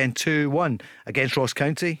the weekend 2-1 against Ross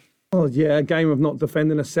County. Oh yeah, a game of not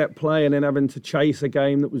defending a set play and then having to chase a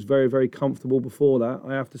game that was very, very comfortable before that.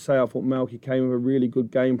 I have to say, I thought Malky came with a really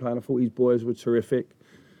good game plan. I thought his boys were terrific.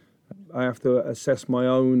 I have to assess my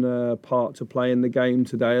own part to play in the game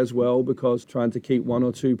today as well, because trying to keep 1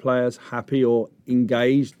 or 2 players happy or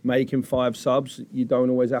engaged, making 5 subs, you don't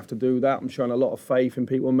always have to do that. I'm showing a lot of faith in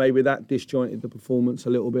people, and maybe that disjointed the performance a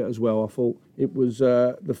little bit as well. I thought it was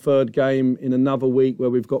the third game in another week where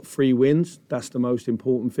we've got 3 wins. That's the most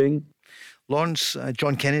important thing. Lawrence,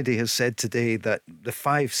 John Kennedy has said today that the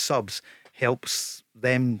 5 subs helps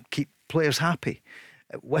them keep players happy.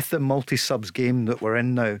 With the multi-subs game that we're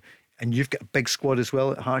in now, and you've got a big squad as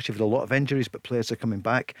well at Hearts, you've had a lot of injuries, but players are coming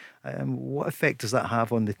back. What effect does that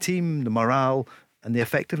have on the team, the morale and the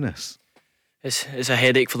effectiveness? It's a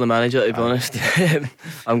headache for the manager, to be honest.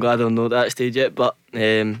 I'm glad I'm not at that stage yet, but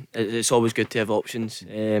it's always good to have options.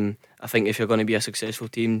 I think if you're going to be a successful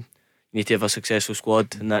team, you need to have a successful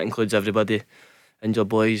squad, and that includes everybody. Injured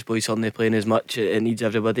boys certainly playing as much. It needs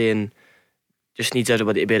everybody, and just needs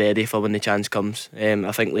everybody to be ready for when the chance comes.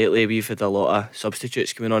 I think lately we've had a lot of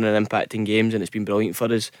substitutes coming on and impacting games, and it's been brilliant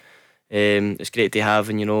for us. It's great to have,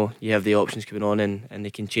 and you have the options coming on, and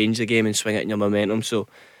they can change the game and swing it in your momentum. So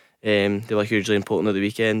they were hugely important at the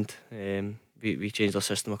weekend. We changed our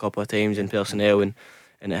system a couple of times in personnel, and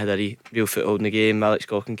it had a real foothold in the game. Alex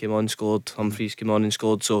Gawkin came on, scored. Humphreys came on and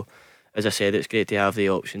scored. So as I said, it's great to have the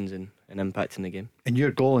options and impact in the game. And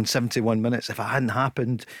your goal in 71 minutes, if it hadn't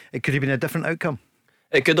happened, it could have been a different outcome.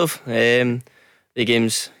 It could have. The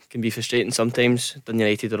games can be frustrating sometimes. Dun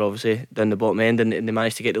United are obviously down the bottom end, and they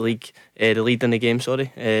managed to get the lead in the game.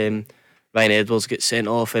 Ryan Edwards gets sent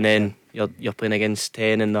off, and then you're playing against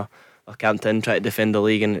 10 and they're camped in, trying to defend the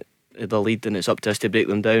league and the lead, and it's up to us to break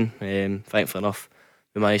them down. Thankfully enough,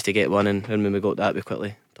 we managed to get one, and when we got that, we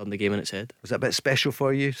quickly turned the game on its head. Was that a bit special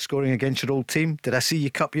for you, scoring against your old team? Did I see you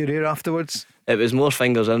cup your ear afterwards? It was more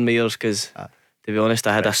fingers in my ears, because to be honest,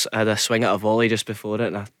 I had a swing at a volley just before it,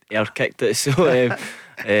 and I air kicked it, so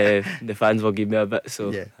the fans will give me a bit.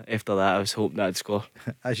 So after that, I was hoping I'd score.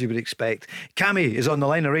 As you would expect. Cammy is on the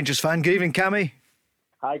line, a Rangers fan. Good evening, Cammy.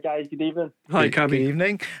 Hi guys, good evening. Hi Cammy. Good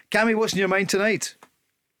evening. Cammy, what's in your mind tonight?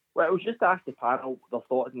 Well, it was just to ask the panel their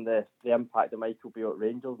thoughts on the impact of Michael Beale at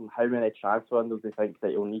Rangers, and how many transfer windows they think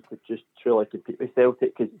that he'll need to just truly compete with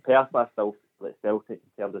Celtic. Because personally, I still like Celtic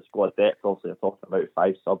in terms of squad depth. Also, they're talking about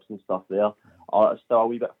 5 subs and stuff there. Are still a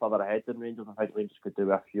wee bit further ahead than Rangers. I think Rangers could do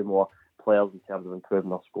with a few more players in terms of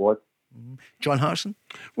improving their squad. John Hartson?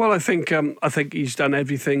 Well, I think he's done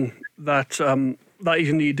everything that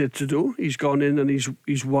he's needed to do. He's gone in and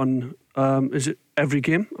he's won. Is it every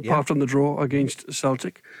game apart from the draw against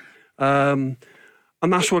Celtic? And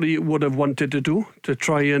that's what he would have wanted to do, to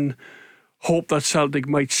try and hope that Celtic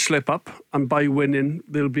might slip up, and by winning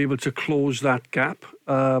they'll be able to close that gap.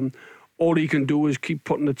 All he can do is keep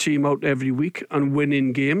putting the team out every week and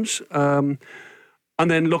winning games. And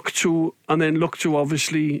then look to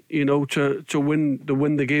obviously, to win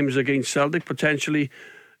the games against Celtic, potentially,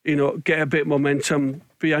 get a bit of momentum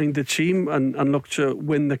behind the team and look to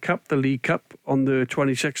win the League Cup on the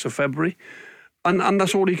 26th of February. And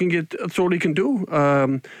that's all he can get. That's all he can do.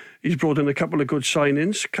 He's brought in a couple of good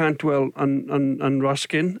signings, Cantwell and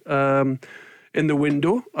Ruskin, in the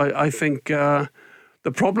window. I think the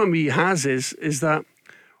problem he has is that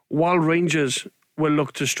while Rangers will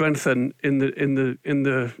look to strengthen in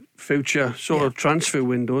the future sort of transfer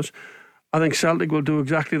windows, I think Celtic will do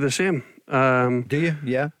exactly the same. Do you?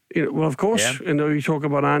 Yeah. Well, of course. Yeah. You talk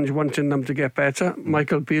about Ange wanting them to get better.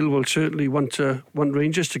 Michael Beale will certainly want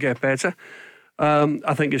Rangers to get better.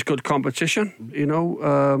 I think it's good competition.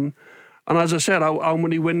 And as I said, how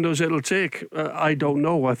many windows it'll take, I don't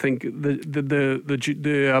know. I think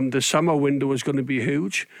the summer window is going to be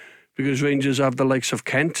huge, because Rangers have the likes of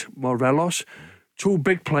Kent, Morelos, 2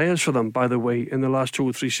 big players for them, by the way, in the last 2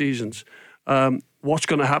 or 3 seasons. What's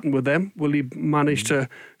going to happen with them? Will he manage to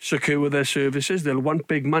secure their services? They'll want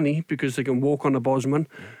big money because they can walk on a Bosman.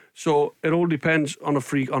 So it all depends on a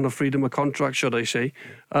freedom of contract, should I say.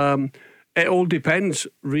 It all depends,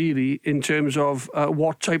 really, in terms of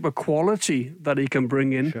what type of quality that he can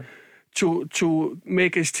bring in to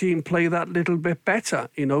make his team play that little bit better.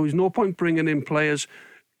 There's no point bringing in players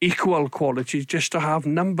equal qualities just to have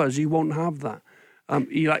numbers. He won't have that.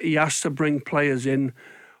 He has to bring players in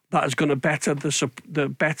that is going to better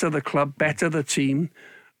the club, better the team,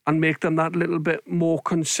 and make them that little bit more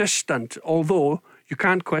consistent. Although you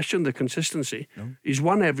can't question the consistency. No. He's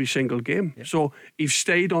won every single game. Yeah. So he's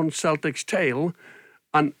stayed on Celtic's tail,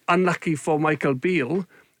 and unlucky for Michael Beale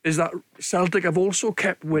is that Celtic have also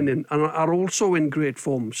kept winning and are also in great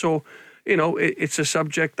form. So, it's a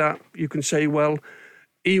subject that you can say, well,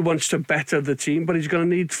 he wants to better the team, but he's going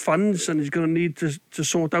to need funds, and he's going to need to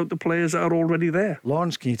sort out the players that are already there.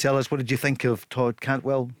 Lawrence, can you tell us, what did you think of Todd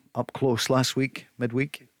Cantwell up close last week,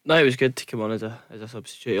 midweek? No, it was good to come on as a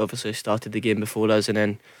substitute. He obviously started the game before us and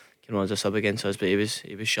then came on as a sub against us, but he was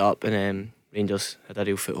sharp, and Rangers had a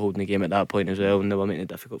real foothold in the game at that point as well, and they were making it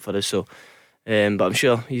difficult for us. So, but I'm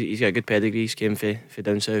sure he's got a good pedigree. He's came for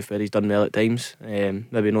down south, where he's done well at times.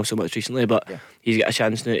 Maybe not so much recently, but he's got a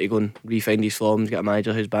chance now to go and refine his form. He's got a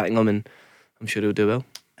manager who's backing him, and I'm sure he'll do well.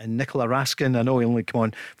 And Nicola Raskin, I know he only come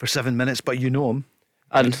on for 7 minutes, but you know him.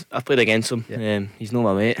 And I played against him. Yeah. He's not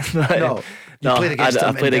my mate. Played against him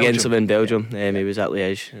I played against him in Belgium. He was at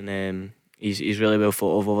Liège, and he's really well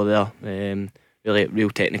thought of over there. Really real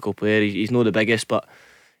technical player. He's not the biggest, but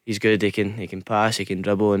he's good. He can pass, he can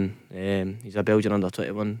dribble, and he's a Belgian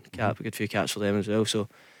under-21 cap. A good few caps for them as well. So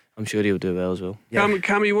I'm sure he'll do well as well.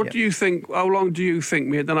 Cammy, what do you think? How long do you think,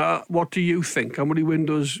 mate? And what do you think? How many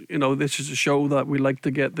windows? This is a show that we like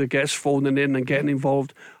to get the guests phoning in and getting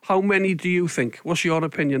involved. How many do you think? What's your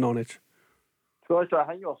opinion on it? I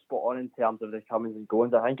think you're spot on in terms of the comings and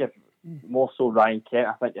goings. I think if more so Ryan Kent,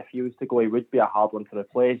 I think if he was to go, he would be a hard one to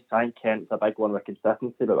replace. I think Kent's a big one with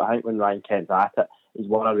consistency, but I think when Ryan Kent's at it, he's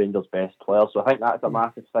one of Rangers' best players. So I think that's a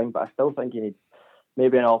massive thing, but I still think he needs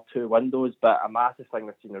maybe another 2 windows. But a massive thing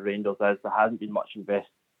we've seen the Rangers is there hasn't been much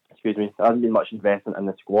investment in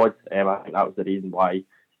the squad. I think that was the reason why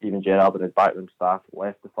Steven Gerrard and his backroom staff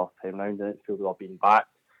left the first time round. I didn't feel they were being backed.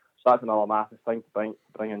 So that's another massive thing to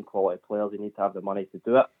bring in quality players. You need to have the money to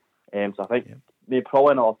do it. So I think maybe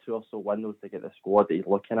probably another 2 or so windows to get the squad that he's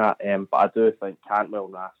looking at. But I do think Cantwell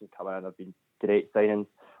and Rafson coming in have been great signings.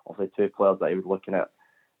 Obviously 2 players that he was looking at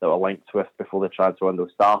that were linked with before the transfer window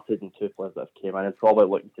started, and 2 players that have came in and probably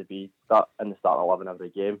looking to be in the starting 11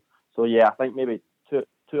 every game. So yeah, I think maybe 2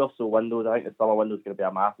 or so windows. I think the summer window is going to be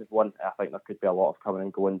a massive one. I think there could be a lot of coming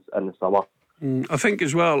and goings in the summer. I think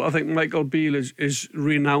as well, Michael Beale is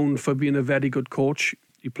renowned for being a very good coach.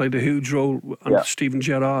 He played a huge role under Steven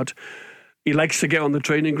Gerrard. He likes to get on the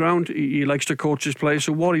training ground. He likes to coach his players.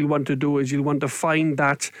 So what he'll want to do is he'll want to find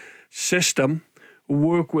that system,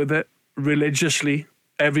 work with it religiously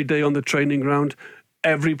every day on the training ground.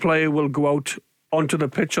 Every player will go out onto the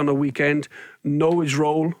pitch on a weekend, know his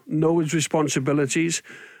role, know his responsibilities,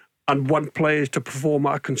 and want players to perform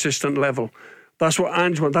at a consistent level. That's what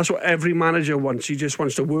Ange wants. That's what every manager wants. He just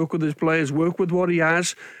wants to work with his players, work with what he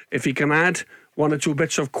has. If he can add 1 or 2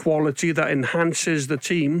 bits of quality that enhances the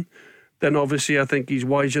team, then obviously I think he's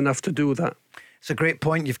wise enough to do that. It's a great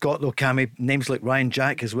point you've got though, Cammy. Names like Ryan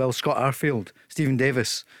Jack as well, Scott Arfield, Stephen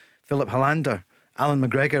Davis, Philip Hollander, Alan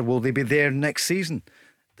McGregor. Will they be there next season?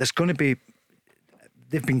 There's going to be...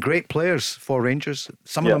 They've been great players for Rangers.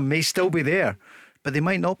 Some of them may still be there, but they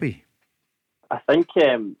might not be. I think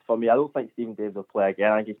for me, I don't think Stephen Davis will play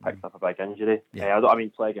again. I think he's picked up a big injury.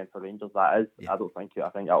 Play again for Rangers, that is. I don't think it. I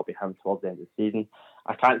think that'll be him towards the end of the season.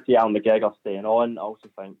 I can't see Alan McGregor staying on. I also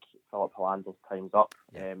think Philip Hollander's time's up.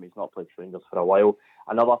 He's not played for Rangers for a while.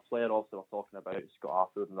 Another player also we're talking about is Scott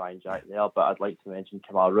Arfield and Ryan Jack there, but I'd like to mention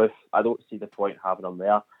Kamal Roof. I don't see the point having him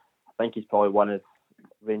there. I think he's probably one of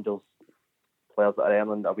Rangers players that are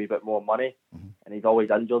earning a wee bit more money, and he's always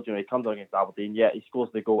injured. He comes on against Aberdeen, he scores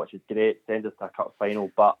the goal, which is great, sends us to a cup final,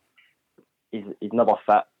 but he's never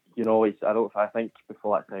fit. I think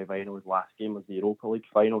before that semi-final, his last game was the Europa League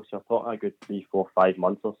final, so we're talking a good 3, 4, 5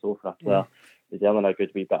 months or so for a player. He's earning a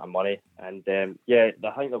good wee bit of money, and I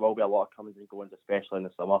think there will be a lot of comings and goings, especially in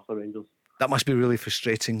the summer for Rangers. That must be really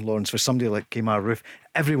frustrating, Lawrence, for somebody like Kemar Roof.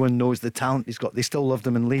 Everyone knows the talent he's got. They still love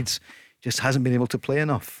him in Leeds, just hasn't been able to play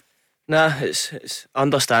enough. Nah, it's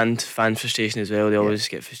understand fan frustration as well. They always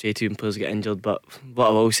get frustrated when players get injured, but what I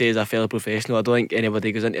will say is a fellow professional, I don't think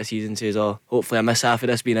anybody goes into a season and says, hopefully I miss half of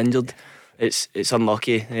this being injured. It's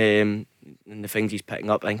unlucky, and the things he's picking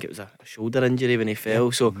up, I think it was a shoulder injury when he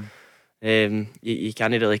fell, so you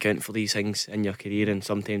can't really count for these things in your career, and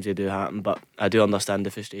sometimes they do happen, but I do understand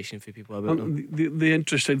the frustration for people about them. The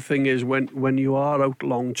interesting thing is when you are out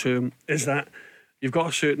long term is that you've got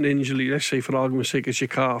a certain injury, let's say for argument's sake it's your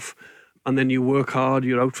calf, and then you work hard,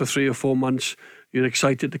 you're out for 3 or 4 months, you're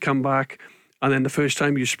excited to come back, and then the first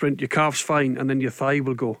time you sprint, your calf's fine, and then your thigh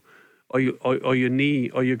will go, or your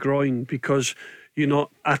knee, or your groin, because you're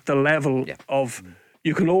not at the level of...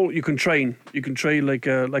 You can train like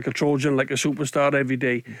a Trojan, like a superstar every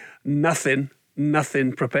day.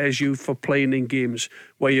 Nothing prepares you for playing in games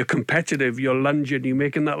where you're competitive, you're lunging, you're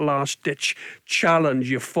making that last ditch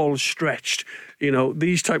challenge, you're full stretched.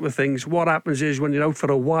 These type of things. What happens is when you're out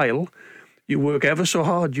for a while, you work ever so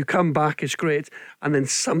hard, you come back, it's great, and then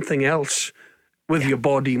something else with your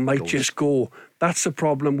body might just go. That's the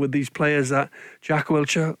problem with these players. That Jack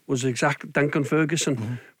Wilshere was exactly Duncan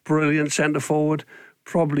Ferguson, brilliant centre forward,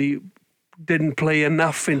 probably didn't play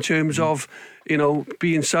enough in terms of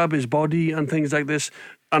being sub, his body and things like this.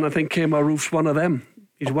 And I think Kemar Roof's one of them.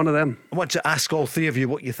 He's one of them. I want to ask all three of you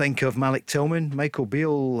what you think of Malik Tillman. Michael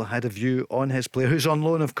Beale had a view on his player, who's on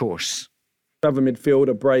loan, of course. Have a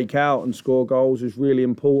midfielder break out and score goals is really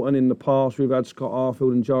important. In the past, we've had Scott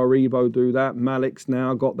Arfield and Jaribo do that. Malik's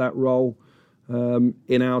now got that role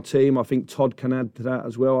in our team. I think Todd can add to that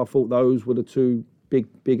as well. I thought those were the two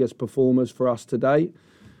biggest performers for us today.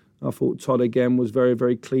 I thought Todd again was very,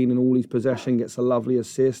 very clean in all his possession, gets a lovely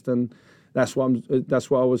assist, and that's what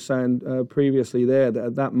I was saying previously there, that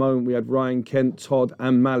at that moment we had Ryan Kent, Todd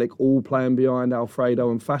and Malik all playing behind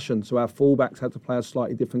Alfredo and Fashion. So our fullbacks had to play a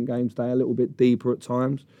slightly different game today, a little bit deeper at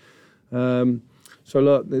times. So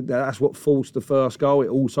look, that's what forced the first goal. It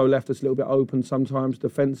also left us a little bit open sometimes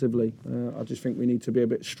defensively. I just think we need to be a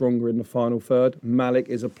bit stronger in the final third. Malik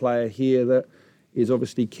is a player here that is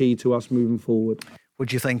obviously key to us moving forward. What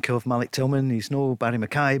do you think of Malik Tillman? He's no Barry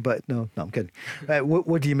Mackay, but no, I'm kidding.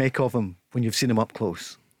 What do you make of him when you've seen him up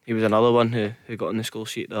close? He was another one who got on the score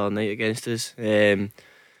sheet the other night against us.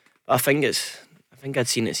 I think I'd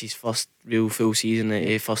seen it's his first real full season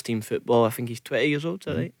at first team football. I think he's 20 years old, is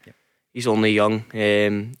that right? Yeah. He's only young,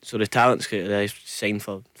 so the talent's there. He's signed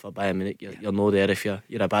for Bayern Munich. You're no there if you're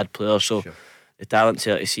a bad player. So the talent's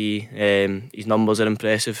there to see. His numbers are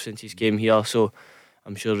impressive since he's came here. So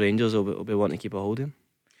I'm sure Rangers will be wanting to keep a hold of him.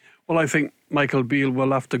 Well, I think Michael Beale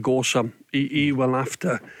will have to go some. He will have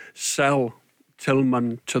to sell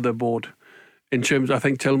Tillman to the board. In terms, I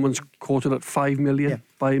think Tillman's quoted at 5 million.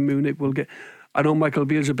 Bayern Munich will get. I know Michael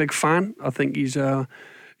Beale's a big fan. I think he's a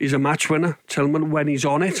match winner. Tillman, when he's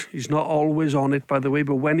on it, he's not always on it, by the way,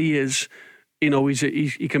 but when he is, you know,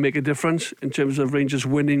 he can make a difference in terms of Rangers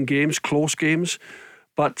winning games, close games.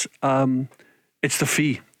 But it's the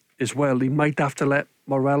fee as well. He might have to let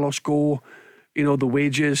Morelos go, you know, the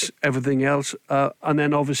wages, everything else, and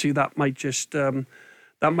then obviously that might just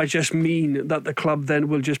mean that the club then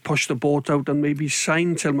will just push the boat out and maybe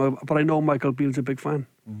sign Tillman. But I know Michael Beale's a big fan.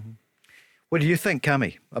 Mm-hmm. What do you think,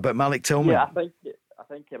 Cammy, about Malik Tillman? Yeah, I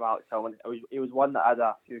think Malik Tillman, he was one that had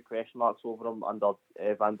a few question marks over him under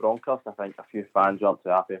Van Bronckhorst. I think a few fans weren't too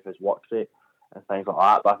happy with his work rate and things like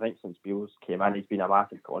that. But I think since Beale's came in, he's been a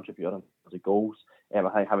massive contributor in terms of goals. I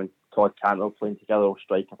think having Todd Cantwell playing together will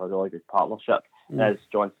strike up a really good partnership. And as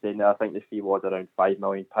John said there, I think the fee was around £5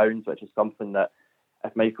 million, which is something that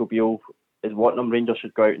if Michael Beale is wanting him, Rangers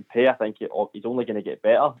should go out and pay. I think he's only going to get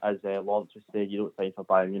better. As Lawrence would say, you don't sign for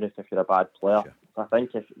Bayern Munich if you're a bad player. Sure. So I think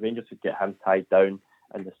if Rangers would get him tied down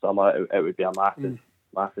in the summer, it would be a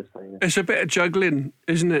massive thing. It's a bit of juggling,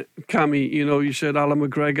 isn't it, Cammy? You know, you said Alan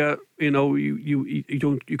McGregor. You know,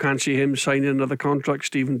 you can't see him signing another contract.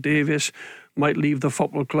 Stephen Davis might leave the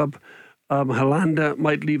football club. Hollander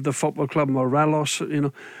might leave the football club. Morelos, you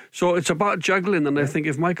know, so it's about juggling. And I think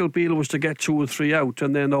if Michael Beale was to get 2 or 3 out,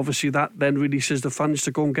 and then obviously that then releases the funds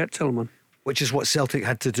to go and get Tillman, which is what Celtic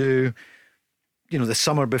had to do, you know, the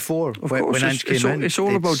summer before. Of course, when Ange came in. It's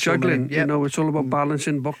all about juggling. You know, it's all about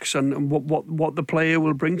balancing books and what the player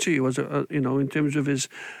will bring to you as you know, in terms of his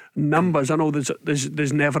numbers. I know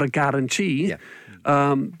there's never a guarantee,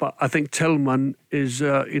 but I think Tillman is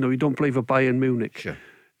you know, you don't play for Bayern Munich. Sure.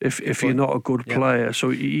 If you're not a good player, so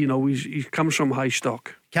you know he comes from high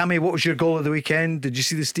stock. Cammy, what was your goal of the weekend? Did you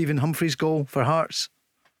see the Stephen Humphreys goal for Hearts?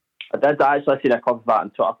 I did actually see a clip of that on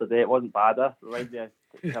Twitter today. It wasn't bad. It reminded me of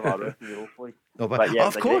Kemar Roof in the Europa League. No, but yeah,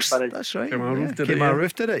 of course, that's right. Kemar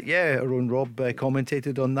Roof did it. Yeah, our own Rob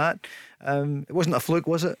commentated on that. It wasn't a fluke,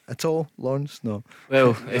 was it at all, Lawrence? No.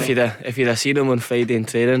 Well, if you'd have seen him on Friday in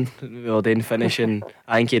training, we were then finishing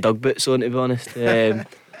Anki dug boots on, to be honest.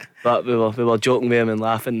 But we were joking with him and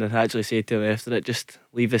laughing, and actually said to him after it, just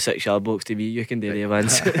leave the 6-yard box to me, you can do the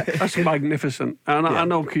events. That's magnificent. And I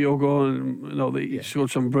know Kyogo, and you know, he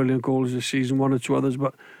scored some brilliant goals this season, 1 or 2 others,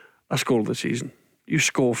 but that's goal of the season. You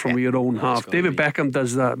score from your own half. David Beckham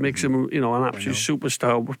does that, makes him, you know, an absolute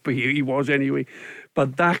superstar. But he was anyway.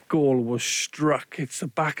 But that goal was struck. It's the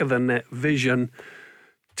back of the net, vision,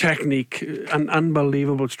 technique, an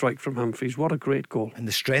unbelievable strike from Humphreys. What a great goal. And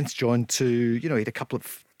the strength, John, to, you know, he had a couple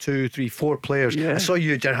of 2, 3, 4 players. I saw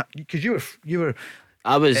you because you were.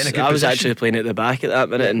 I was actually playing at the back at that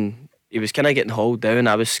minute, and he was kind of getting hauled down.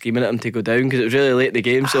 I was screaming at him to go down because it was really late in the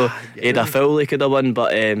game, so he had a foul he could have won,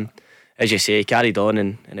 but as you say, he carried on,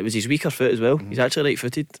 and it was his weaker foot as well. He's actually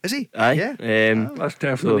right-footed. Is he? Aye. Yeah. That's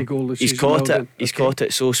definitely goal this season. He's caught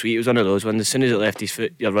it so sweet. It was one of those ones, as soon as it left his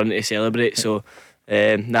foot, you're running to celebrate. So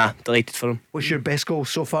delighted for him. What's your best goal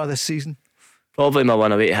so far this season? Probably my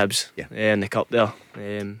one away to Hibs in the cup there.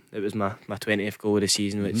 It was my 20th goal of the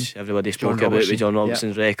season, which everybody spoke about with John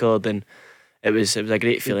Robertson's record, and it was a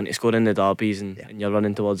great feeling to score in the derbies, and you're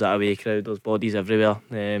running towards that away crowd. There's bodies everywhere.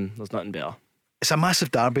 There's nothing better. It's a massive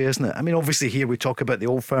derby, isn't it? I mean, obviously here we talk about the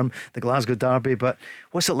Old Firm, the Glasgow derby, but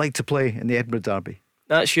what's it like to play in the Edinburgh derby?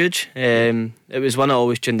 That's huge. It was one I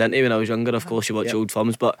always tuned into when I was younger. Of course, you watch Old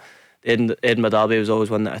Firms, but the Edinburgh derby was always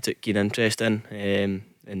one that I took keen interest in,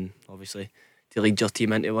 and obviously to lead your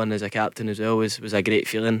team into one as a captain as well was a great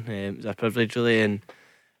feeling. It was a privilege, really, and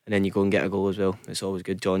then you go and get a goal as well. It's always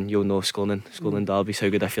good, John. You'll know scoring derbies, how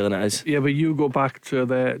good a feeling it is. Yeah, but you go back to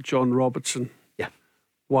the John Robertson. Yeah.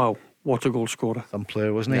 Wow. What a goal scorer. Some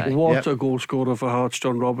player, wasn't he? What a goal scorer for Hearts,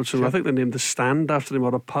 John Robertson. Sure. I think they named the stand after him,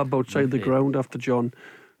 or a pub outside the ground after John.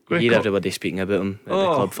 You hear everybody speaking about him at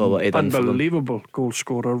the club for what he done for them. Unbelievable goal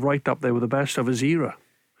scorer, right up there with the best of his era.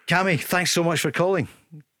 Cammy, thanks so much for calling.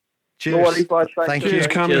 Cheers. No worries, boys. Thank Cheers, you.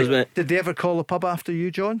 Cammy. Cheers, mate. Did they ever call a pub after you,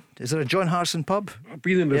 John? Is there a John Hartson pub? I've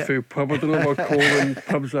been in a few pubs. I don't know what calling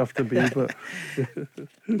pubs have to be, but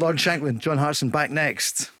Lord Shankland, John Hartson back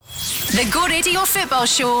next. The Go Radio Football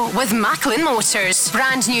Show with Macklin Motors.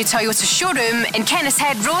 Brand new Toyota showroom in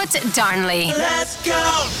Kennishead Road, Darnley. Let's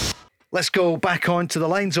go. Let's go back on to the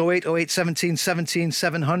lines. 08 08 17 17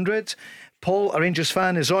 700. Paul, a Rangers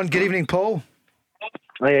fan, is on. Good evening, Paul.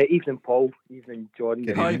 Evening, Paul. Evening, John.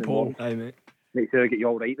 Hi, Paul. Hi, mate. Make sure I get you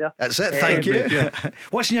all right there. That's it, thank you.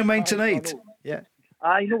 What's in your mind tonight? Yeah.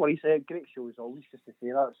 No worries. Great show as always, just to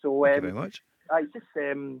say that. So, Thank you very much.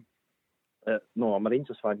 No, I'm a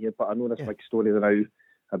Rangers fan here, but I know this big story now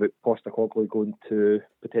about Postecoglou going to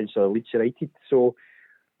potentially Leeds United. So,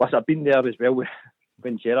 listen, I've been there as well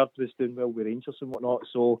when Gerrard was doing well with Rangers and whatnot.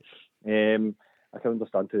 So, I can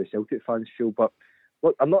understand how the Celtic fans feel. But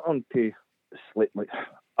look, I'm not on to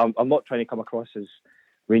I'm not trying to come across as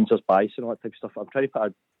Rangers bias and all that type of stuff. I'm trying to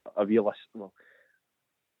put a realist,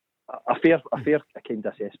 a fair kind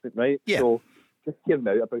of assessment, right? Yeah. So just hear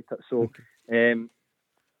me out about it. So,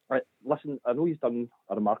 listen, I know he's done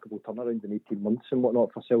a remarkable turnaround in 18 months and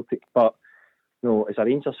whatnot for Celtic, but as a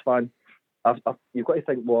Rangers fan, you've got to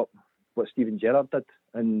think what Steven Gerrard did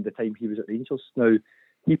in the time he was at Rangers. Now,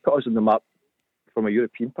 he put us on the map from a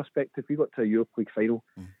European perspective. We got to a Europe League final.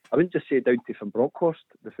 I wouldn't just say down to Van Bronckhorst.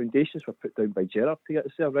 The foundations were put down by Gerrard to get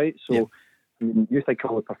us there, right? So, I mean, you think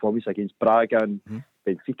of the performance against Braga and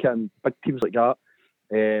Benfica and big teams like that.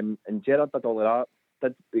 And Gerrard did all of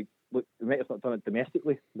that. We might have not done it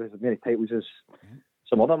domestically. There's as many titles as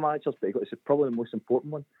some other managers, but it's probably the most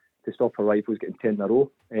important one to stop our rivals getting 10 in a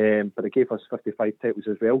row. But it gave us 55 titles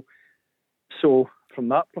as well. So, from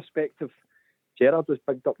that perspective, Gerrard was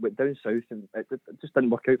bigged up, went down south, and it just didn't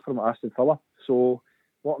work out for him at Aston Villa. So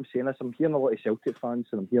what I'm saying is I'm hearing a lot of Celtic fans,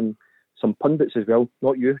 and I'm hearing some pundits as well,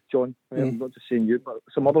 not you, John, I'm not just saying you, but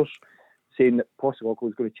some others saying that Postecoglou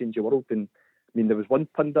is going to change the world. And I mean, there was one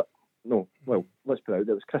pundit, let's put it out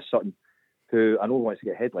there, it was Chris Sutton, who I know wants to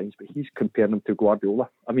get headlines, but he's comparing him to Guardiola.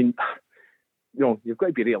 I mean, you've got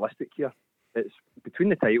to be realistic here. It's between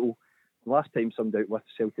the title, the last time somebody out with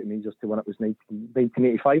Celtic and Rangers to win it was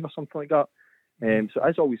 1985 or something like that. So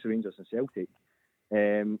as always, the Rangers and Celtic.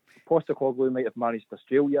 Postecoglou might have managed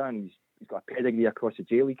Australia and he's got a pedigree across the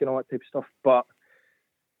J League and all that type of stuff, but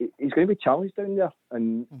he's going to be challenged down there,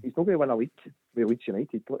 and he's not going to win a league with Leeds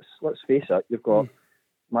United. Let's face it. You've got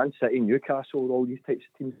Man City, Newcastle, all these types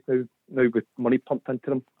of teams now with money pumped into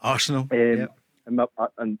them. Arsenal. And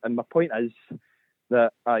my point is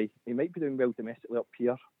that he might be doing well domestically up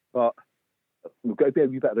here, but we've got to be a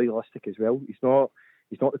wee bit realistic as well. He's not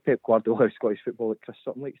the Pep Guardiola of Scottish football that Chris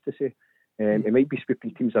Sutton likes to say. He might be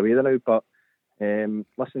sweeping teams away there now, but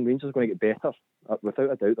listen, Rangers are going to get better.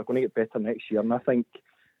 Without a doubt, they're going to get better next year. And I think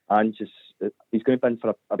he's going to be in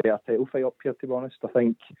for a better title fight up here, to be honest. I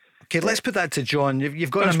think. Okay, let's put that to John.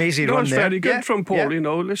 You've got an amazing run there. That's very good from Paul.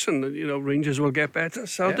 Listen, Rangers will get better.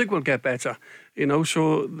 Celtic will get better.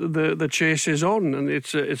 So the chase is on, and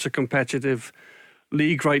it's a competitive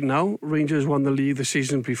league right now. Rangers won the league the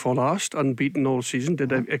season before last, unbeaten all season,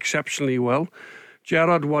 did exceptionally well.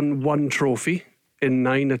 Gerrard won 1 trophy in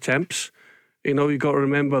 9 attempts. You've got to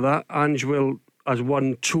remember that. Ange has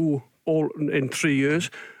won 2 all in 3 years.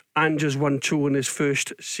 Ange has won 2 in his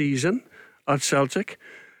first season at Celtic.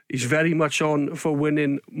 He's very much on for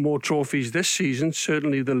winning more trophies this season.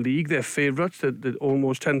 Certainly the league, they're favourites, they're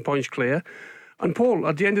almost 10 points clear. And Paul,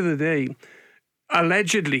 at the end of the day,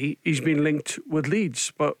 allegedly, he's been linked with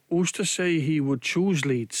Leeds, but who's to say he would choose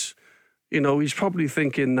Leeds? He's probably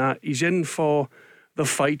thinking that he's in for the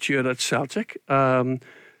fight here at Celtic.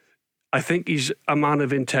 I think he's a man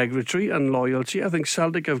of integrity and loyalty. I think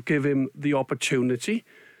Celtic have given him the opportunity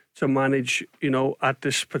to manage, at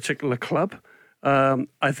this particular club.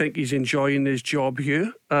 I think he's enjoying his job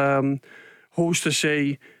here. Who's to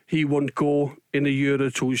say he won't go in a year or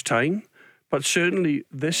two's time? But certainly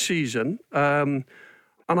this season, and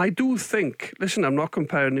I do think, listen, I'm not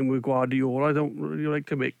comparing him with Guardiola. I don't really like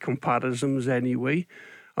to make comparisons anyway.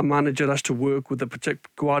 A manager has to work with the particular.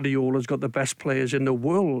 Guardiola's got the best players in the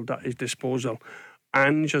world at his disposal.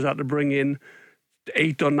 Ange has had to bring in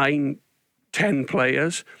 8 or 9, 10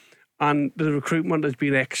 players, and the recruitment has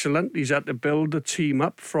been excellent. He's had to build the team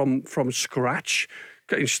up from scratch,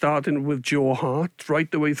 starting with Joe Hart right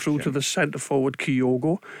the way through to the centre forward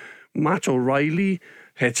Kyogo. Matt O'Reilly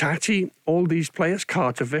Hitati, all these players,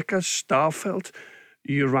 Carter Vickers, Starfelt,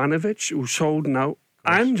 Juranovic, who sold now.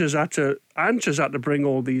 Ange has had to bring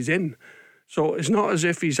all these in. So it's not as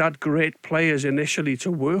if he's had great players initially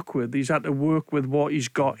to work with. He's had to work with what he's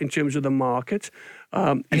got in terms of the market.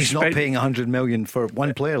 And he's not paying 100 million for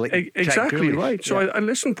one player. Like exactly right. So I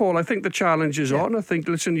listen, Paul, I think the challenge is on. I think,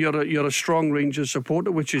 listen, you're a strong Rangers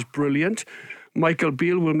supporter, which is brilliant. Michael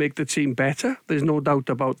Beale will make the team better. There's no doubt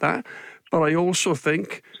about that. But I also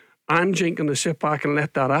think Ange ain't going to sit back and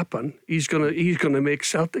let that happen. He's going to make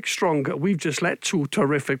Celtic stronger. We've just let two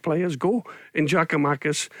terrific players go in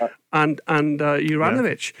Giakoumakis and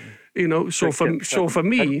Juranovic. You know, so for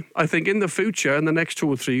me, I think in the future, in the next 2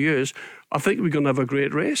 or 3 years, I think we're going to have a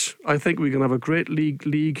great race. I think we're going to have a great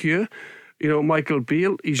league here. You know, Michael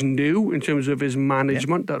Beale, he's new in terms of his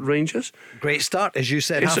management at Rangers. Great start, as you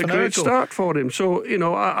said. It's a great start for him. So, you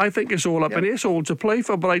know, I think it's all up in it's all to play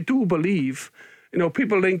for. But I do believe, you know,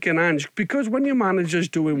 people linking Ange, because when your manager's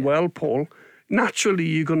doing well, Paul, naturally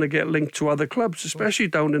you're going to get linked to other clubs, especially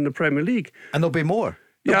down in the Premier League. And there'll be more.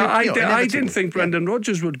 I didn't think Brendan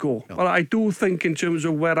Rodgers would go. No. But I do think in terms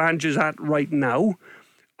of where Ange is at right now,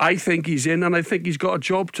 I think he's in, and I think he's got a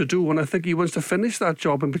job to do, and I think he wants to finish that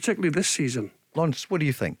job, and particularly this season. Lawrence, what do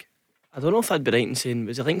you think? I don't know if I'd be right in saying,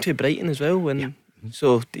 was he linked to Brighton as well?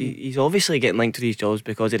 So he's obviously getting linked to these jobs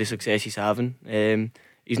because of the success he's having.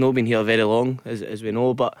 He's not been here very long, as we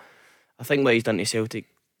know, but I think what he's done to Celtic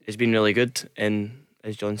has been really good, and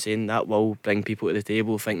as John's saying, that will bring people to the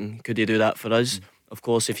table thinking, could he do that for us? Of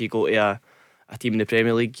course, if you go to a team in the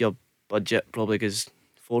Premier League, your budget probably goes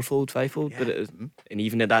fourfold, fivefold, and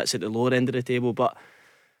even if that's at the lower end of the table, but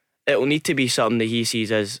it'll need to be something that he sees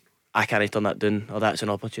as, I can't turn that down, or that's an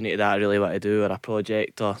opportunity that I really want to do, or a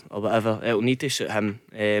project, or whatever. It'll need to suit him,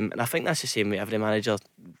 and I think that's the same with every manager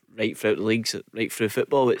right throughout the leagues, right through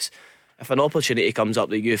football. It's, if an opportunity comes up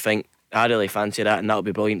that you think, I really fancy that and that'll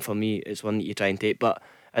be brilliant for me, it's one that you try and take. But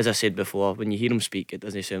as I said before, when you hear him speak, it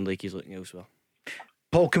doesn't sound like he's looking elsewhere.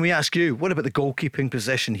 Paul, can we ask you, what about the goalkeeping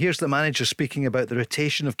position? Here's the manager speaking about the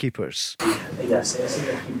rotation of keepers. He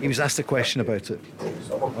was asked a question about it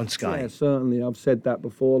on Sky. Yeah, certainly. I've said that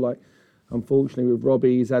before. Like, unfortunately, with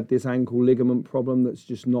Robbie, he's had this ankle ligament problem that's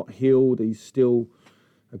just not healed. He's still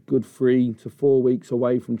a good 3 to 4 weeks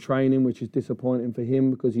away from training, which is disappointing for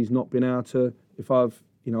him because he's not been able to.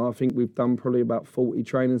 I think we've done probably about 40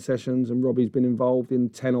 training sessions, and Robbie's been involved in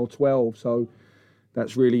 10 or 12. So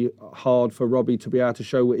that's really hard for Robbie to be able to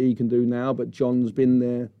show what he can do now, but John's been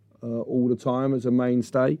there all the time as a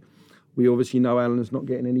mainstay. We obviously know Alan's not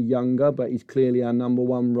getting any younger, but he's clearly our number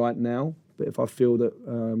one right now. But if I feel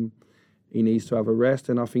that he needs to have a rest,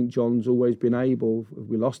 and I think John's always been able. Have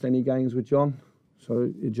we lost any games with John?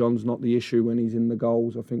 So John's not the issue when he's in the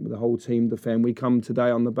goals. I think with the whole team defend. We come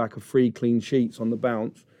today on the back of 3 clean sheets on the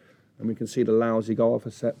bounce, and we can see the lousy goal off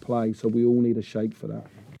a set play, so we all need a shake for that.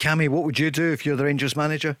 Cammy, what would you do if you're the Rangers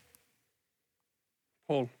manager?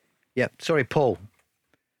 Paul. Yeah, sorry, Paul.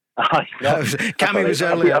 No. Cammy was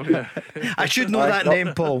earlier. I should know that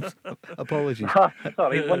name, Paul. Apologies.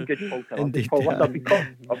 Sorry, one good Paul. Indeed. Paul, I've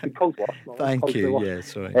been called worse. Thank you. Yeah,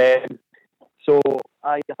 sorry. So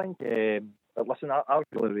I think, listen, I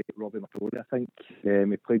really rate Robbie McCrory. I think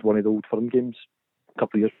he played one of the Old Firm games a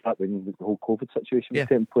couple of years back when the whole COVID situation was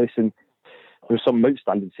taking place, and there were some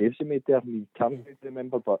outstanding saves he made there. I mean, can't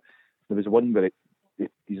remember, but there was one where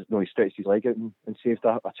he stretched his leg out and saved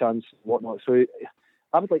a chance and whatnot. So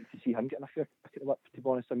I would like to see him getting a fair kick at the whip, to be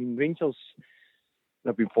honest. I mean, Rangers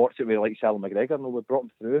have been fortunate with like Alan McGregor, and we brought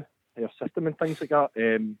him through their system and things like that.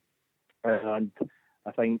 And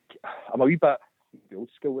I think I'm a wee bit old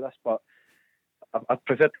school with this, but I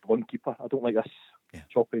prefer one keeper. I don't like this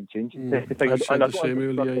chopping and changing thing. I don't understand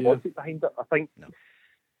the logic behind it. I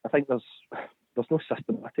think there's no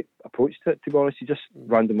systematic approach to it, to be honest. You just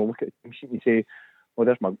randomly look at the team sheet and you say, well,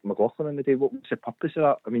 there's McLaughlin in the day. What's the purpose of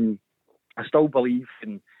that? I mean, I still believe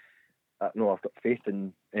in, I've got faith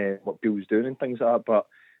in what Bill's doing and things like that, but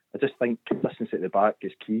I just think consistency at the back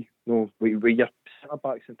is key. With your centre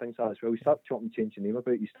backs and things like that as well, you start chopping and changing name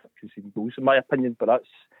about it, you start conceding goals, in my opinion, but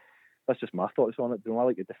that's just my thoughts on it. I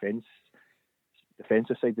like the defensive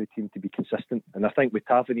side of the team to be consistent, and I think with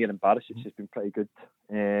Tavernier and Barisic has been pretty good,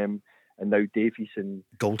 and now Davies and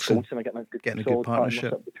Goldson are getting a good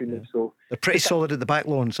partnership between them. So they're pretty solid at the back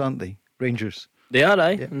lawns, aren't they, Rangers? They are,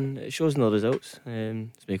 and it shows in the results.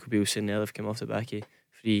 As Michael Beale saying there, they've come off the back of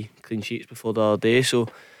 3 clean sheets before the other day, so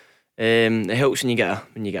it helps when you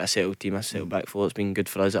get a settled team, a settled back four. It's been good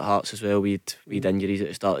for us at Hearts as well. We'd injuries at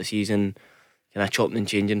the start of the season, kind of chopping and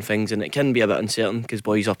changing things, and it can be a bit uncertain because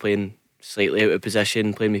boys are playing slightly out of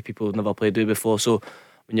position, playing with people who've never played with before. So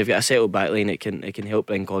when you've got a settled back line, it can help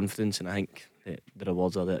bring confidence, and I think the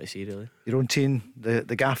rewards are there to see, really. Your own team,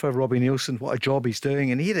 the gaffer, Robbie Nielsen, what a job he's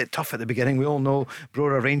doing. And he had it tough at the beginning. We all know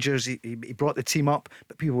Brora Rangers, he brought the team up,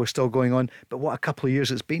 but people were still going on. But what a couple of years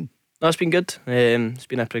it's been. No, it's been good. It's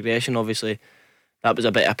been a progression, obviously. That was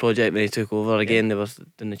a bit of a project when he took over again. They were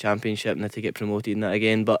in the Championship and had to get promoted in that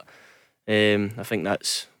again. But I think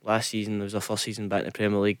that's last season. It was their first season back in the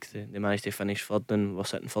Premier League. They managed to finish third, and we're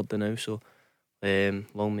sitting third now. So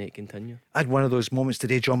long may it continue. I had one of those moments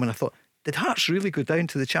today, John, when I thought, did Hearts really go down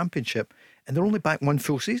to the Championship? And they're only back one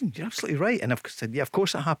full season. You're absolutely right. And I've said, yeah, of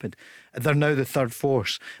course it happened. And they're now the third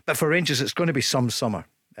force. But for Rangers, it's going to be some summer.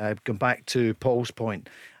 Going back to Paul's point.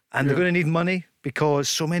 And they're going to need money, because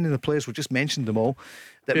so many of the players, we just mentioned them all,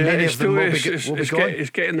 that many of them will be gone. It's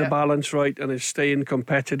getting the balance right, and it's staying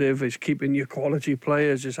competitive. It's keeping your quality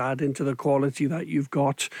players, it's adding to the quality that you've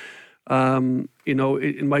got.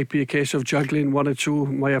 It might be a case of juggling one or two.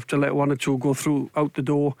 Might have to let one or two go through out the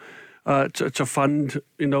door to fund,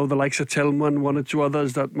 the likes of Tillman, one or two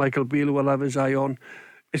others that Michael Beale will have his eye on.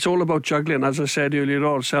 It's all about juggling. As I said earlier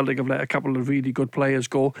on, Celtic have let a couple of really good players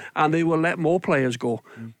go, and they will let more players go.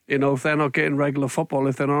 If they're not getting regular football,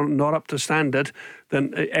 if they're not up to standard,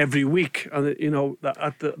 then every week, at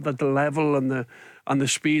the level and the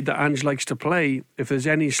speed that Ange likes to play, if there's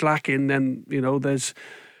any slacking, then there's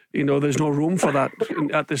no room for that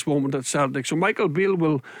at this moment at Celtic. So Michael Beale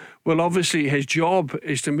will obviously, his job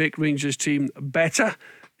is to make Rangers' team better.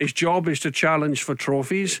 His job is to challenge for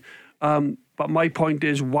trophies. But my point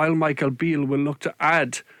is, while Michael Beale will look to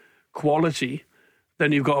add quality,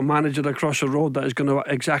 then you've got a manager across the road that is going to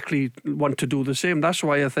exactly want to do the same. That's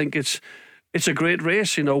why I think it's a great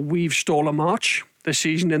race. We've stole a march this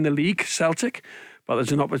season in the league, Celtic, but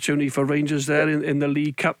there's an opportunity for Rangers there in the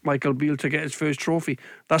League Cup, Michael Beale, to get his first trophy.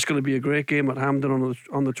 That's going to be a great game at Hampden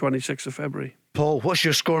on the 26th of February. Paul, what's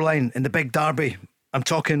your scoreline in the big derby? I'm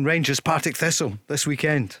talking Rangers Partick Thistle this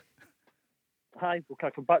weekend. Hi, well, can I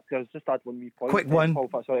come back to? I was just add one wee point. Quick one. Paul,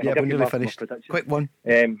 sorry, yeah, we're nearly finished. Quick one.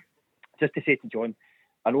 Just to say to John,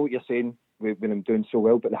 I know what you're saying when I'm doing so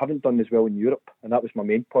well, but they haven't done as well in Europe, and that was my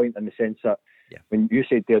main point, in the sense that when you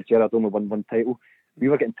said there, Gerrard only won one title, we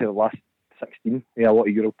were getting to the last 16, a lot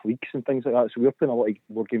of Europe leagues and things like that, so we were playing a lot of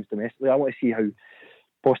more games domestically. I want to see how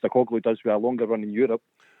Postecoglou does with a longer run in Europe.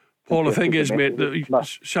 Paul, the thing is, mate,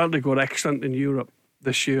 Celtic were excellent in Europe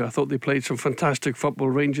this year. I thought they played some fantastic football.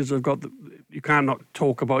 Rangers have got you cannot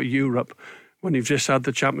talk about Europe when you've just had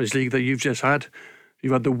the Champions League that you've just had.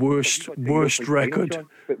 You've had the worst record.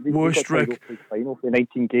 Worst record. Final for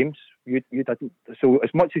 19 games. You didn't. So as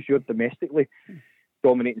much as you're domestically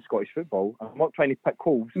dominating Scottish football, I'm not trying to pick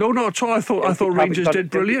holes. No, not at all. I thought Rangers did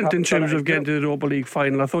brilliant in terms of getting to the Europa League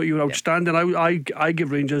final. I thought you were outstanding. I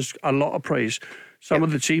give Rangers a lot of praise. Some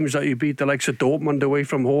of the teams that you beat, the likes of Dortmund away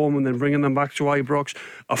from home and then bringing them back to Ibrox,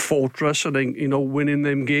 a fortress, and then winning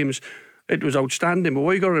them games, it was outstanding. But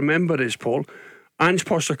what you got to remember is, Paul, Ange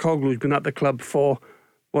Postecoglou's been at the club for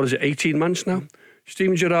 18 months now.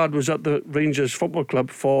 Steven Gerrard was at the Rangers Football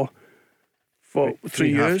Club for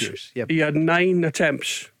 3 years. Yep. He had 9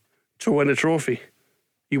 attempts to win a trophy.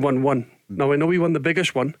 He won 1. Now I know he won the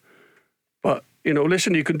biggest one, but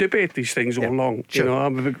listen, you can debate these things all along. Sure.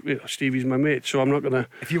 I'm a big, Stevie's my mate, so I'm not going to.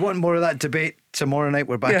 If you want more of that debate tomorrow night,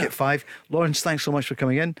 we're back at 5. Lawrence, thanks so much for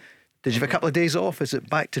coming in. Did you have a couple of days off? Is it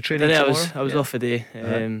back to training tomorrow? I was off a day.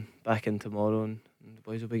 Back in tomorrow, and the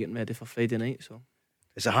boys will be getting ready for Friday night. So,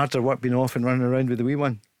 is it harder work being off and running around with the wee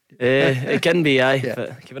one? It can be, aye.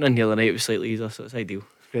 But coming in here the night was slightly easier, so it's ideal.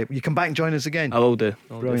 Great. You come back and join us again. I will do.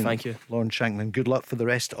 Thank you. Lauren Shankland, good luck for the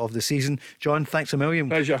rest of the season. John, thanks a million.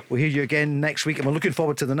 Pleasure. We'll hear you again next week, and we're looking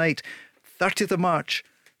forward to the night, 30th of March,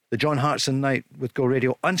 the John Hartson night with Go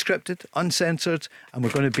Radio, unscripted, uncensored, and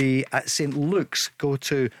we're going to be at St Luke's. Go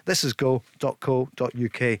to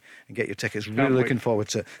thisisgo.co.uk and get your tickets. Really looking forward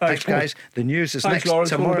to it. Thanks guys. The news is next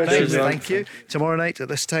tomorrow night. Thank you. Tomorrow night at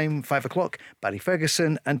this time, 5 o'clock, Barry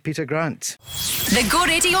Ferguson and Peter Grant. The Go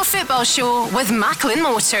Radio Football Show with Macklin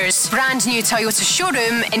Motors. Brand new Toyota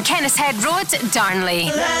showroom in Kennishead Road, Darnley.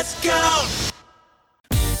 Let's go!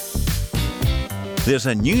 There's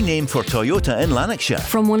a new name for Toyota in Lanarkshire.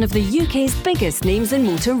 From one of the UK's biggest names in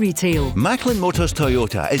motor retail. Macklin Motors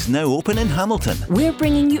Toyota is now open in Hamilton. We're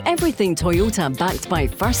bringing you everything Toyota, backed by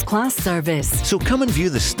first-class service. So come and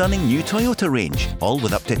view the stunning new Toyota range, all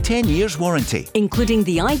with up to 10 years warranty. Including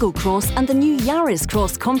the Igo Cross and the new Yaris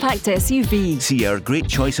Cross compact SUV. See our great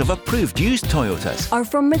choice of approved used Toyotas. Our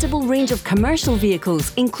formidable range of commercial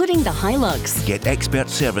vehicles, including the Hilux. Get expert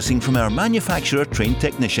servicing from our manufacturer-trained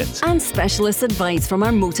technicians. And specialist advice from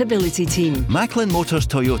our Motability team. Macklin Motors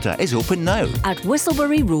Toyota is open now at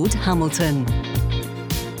Whistlebury Road, Hamilton.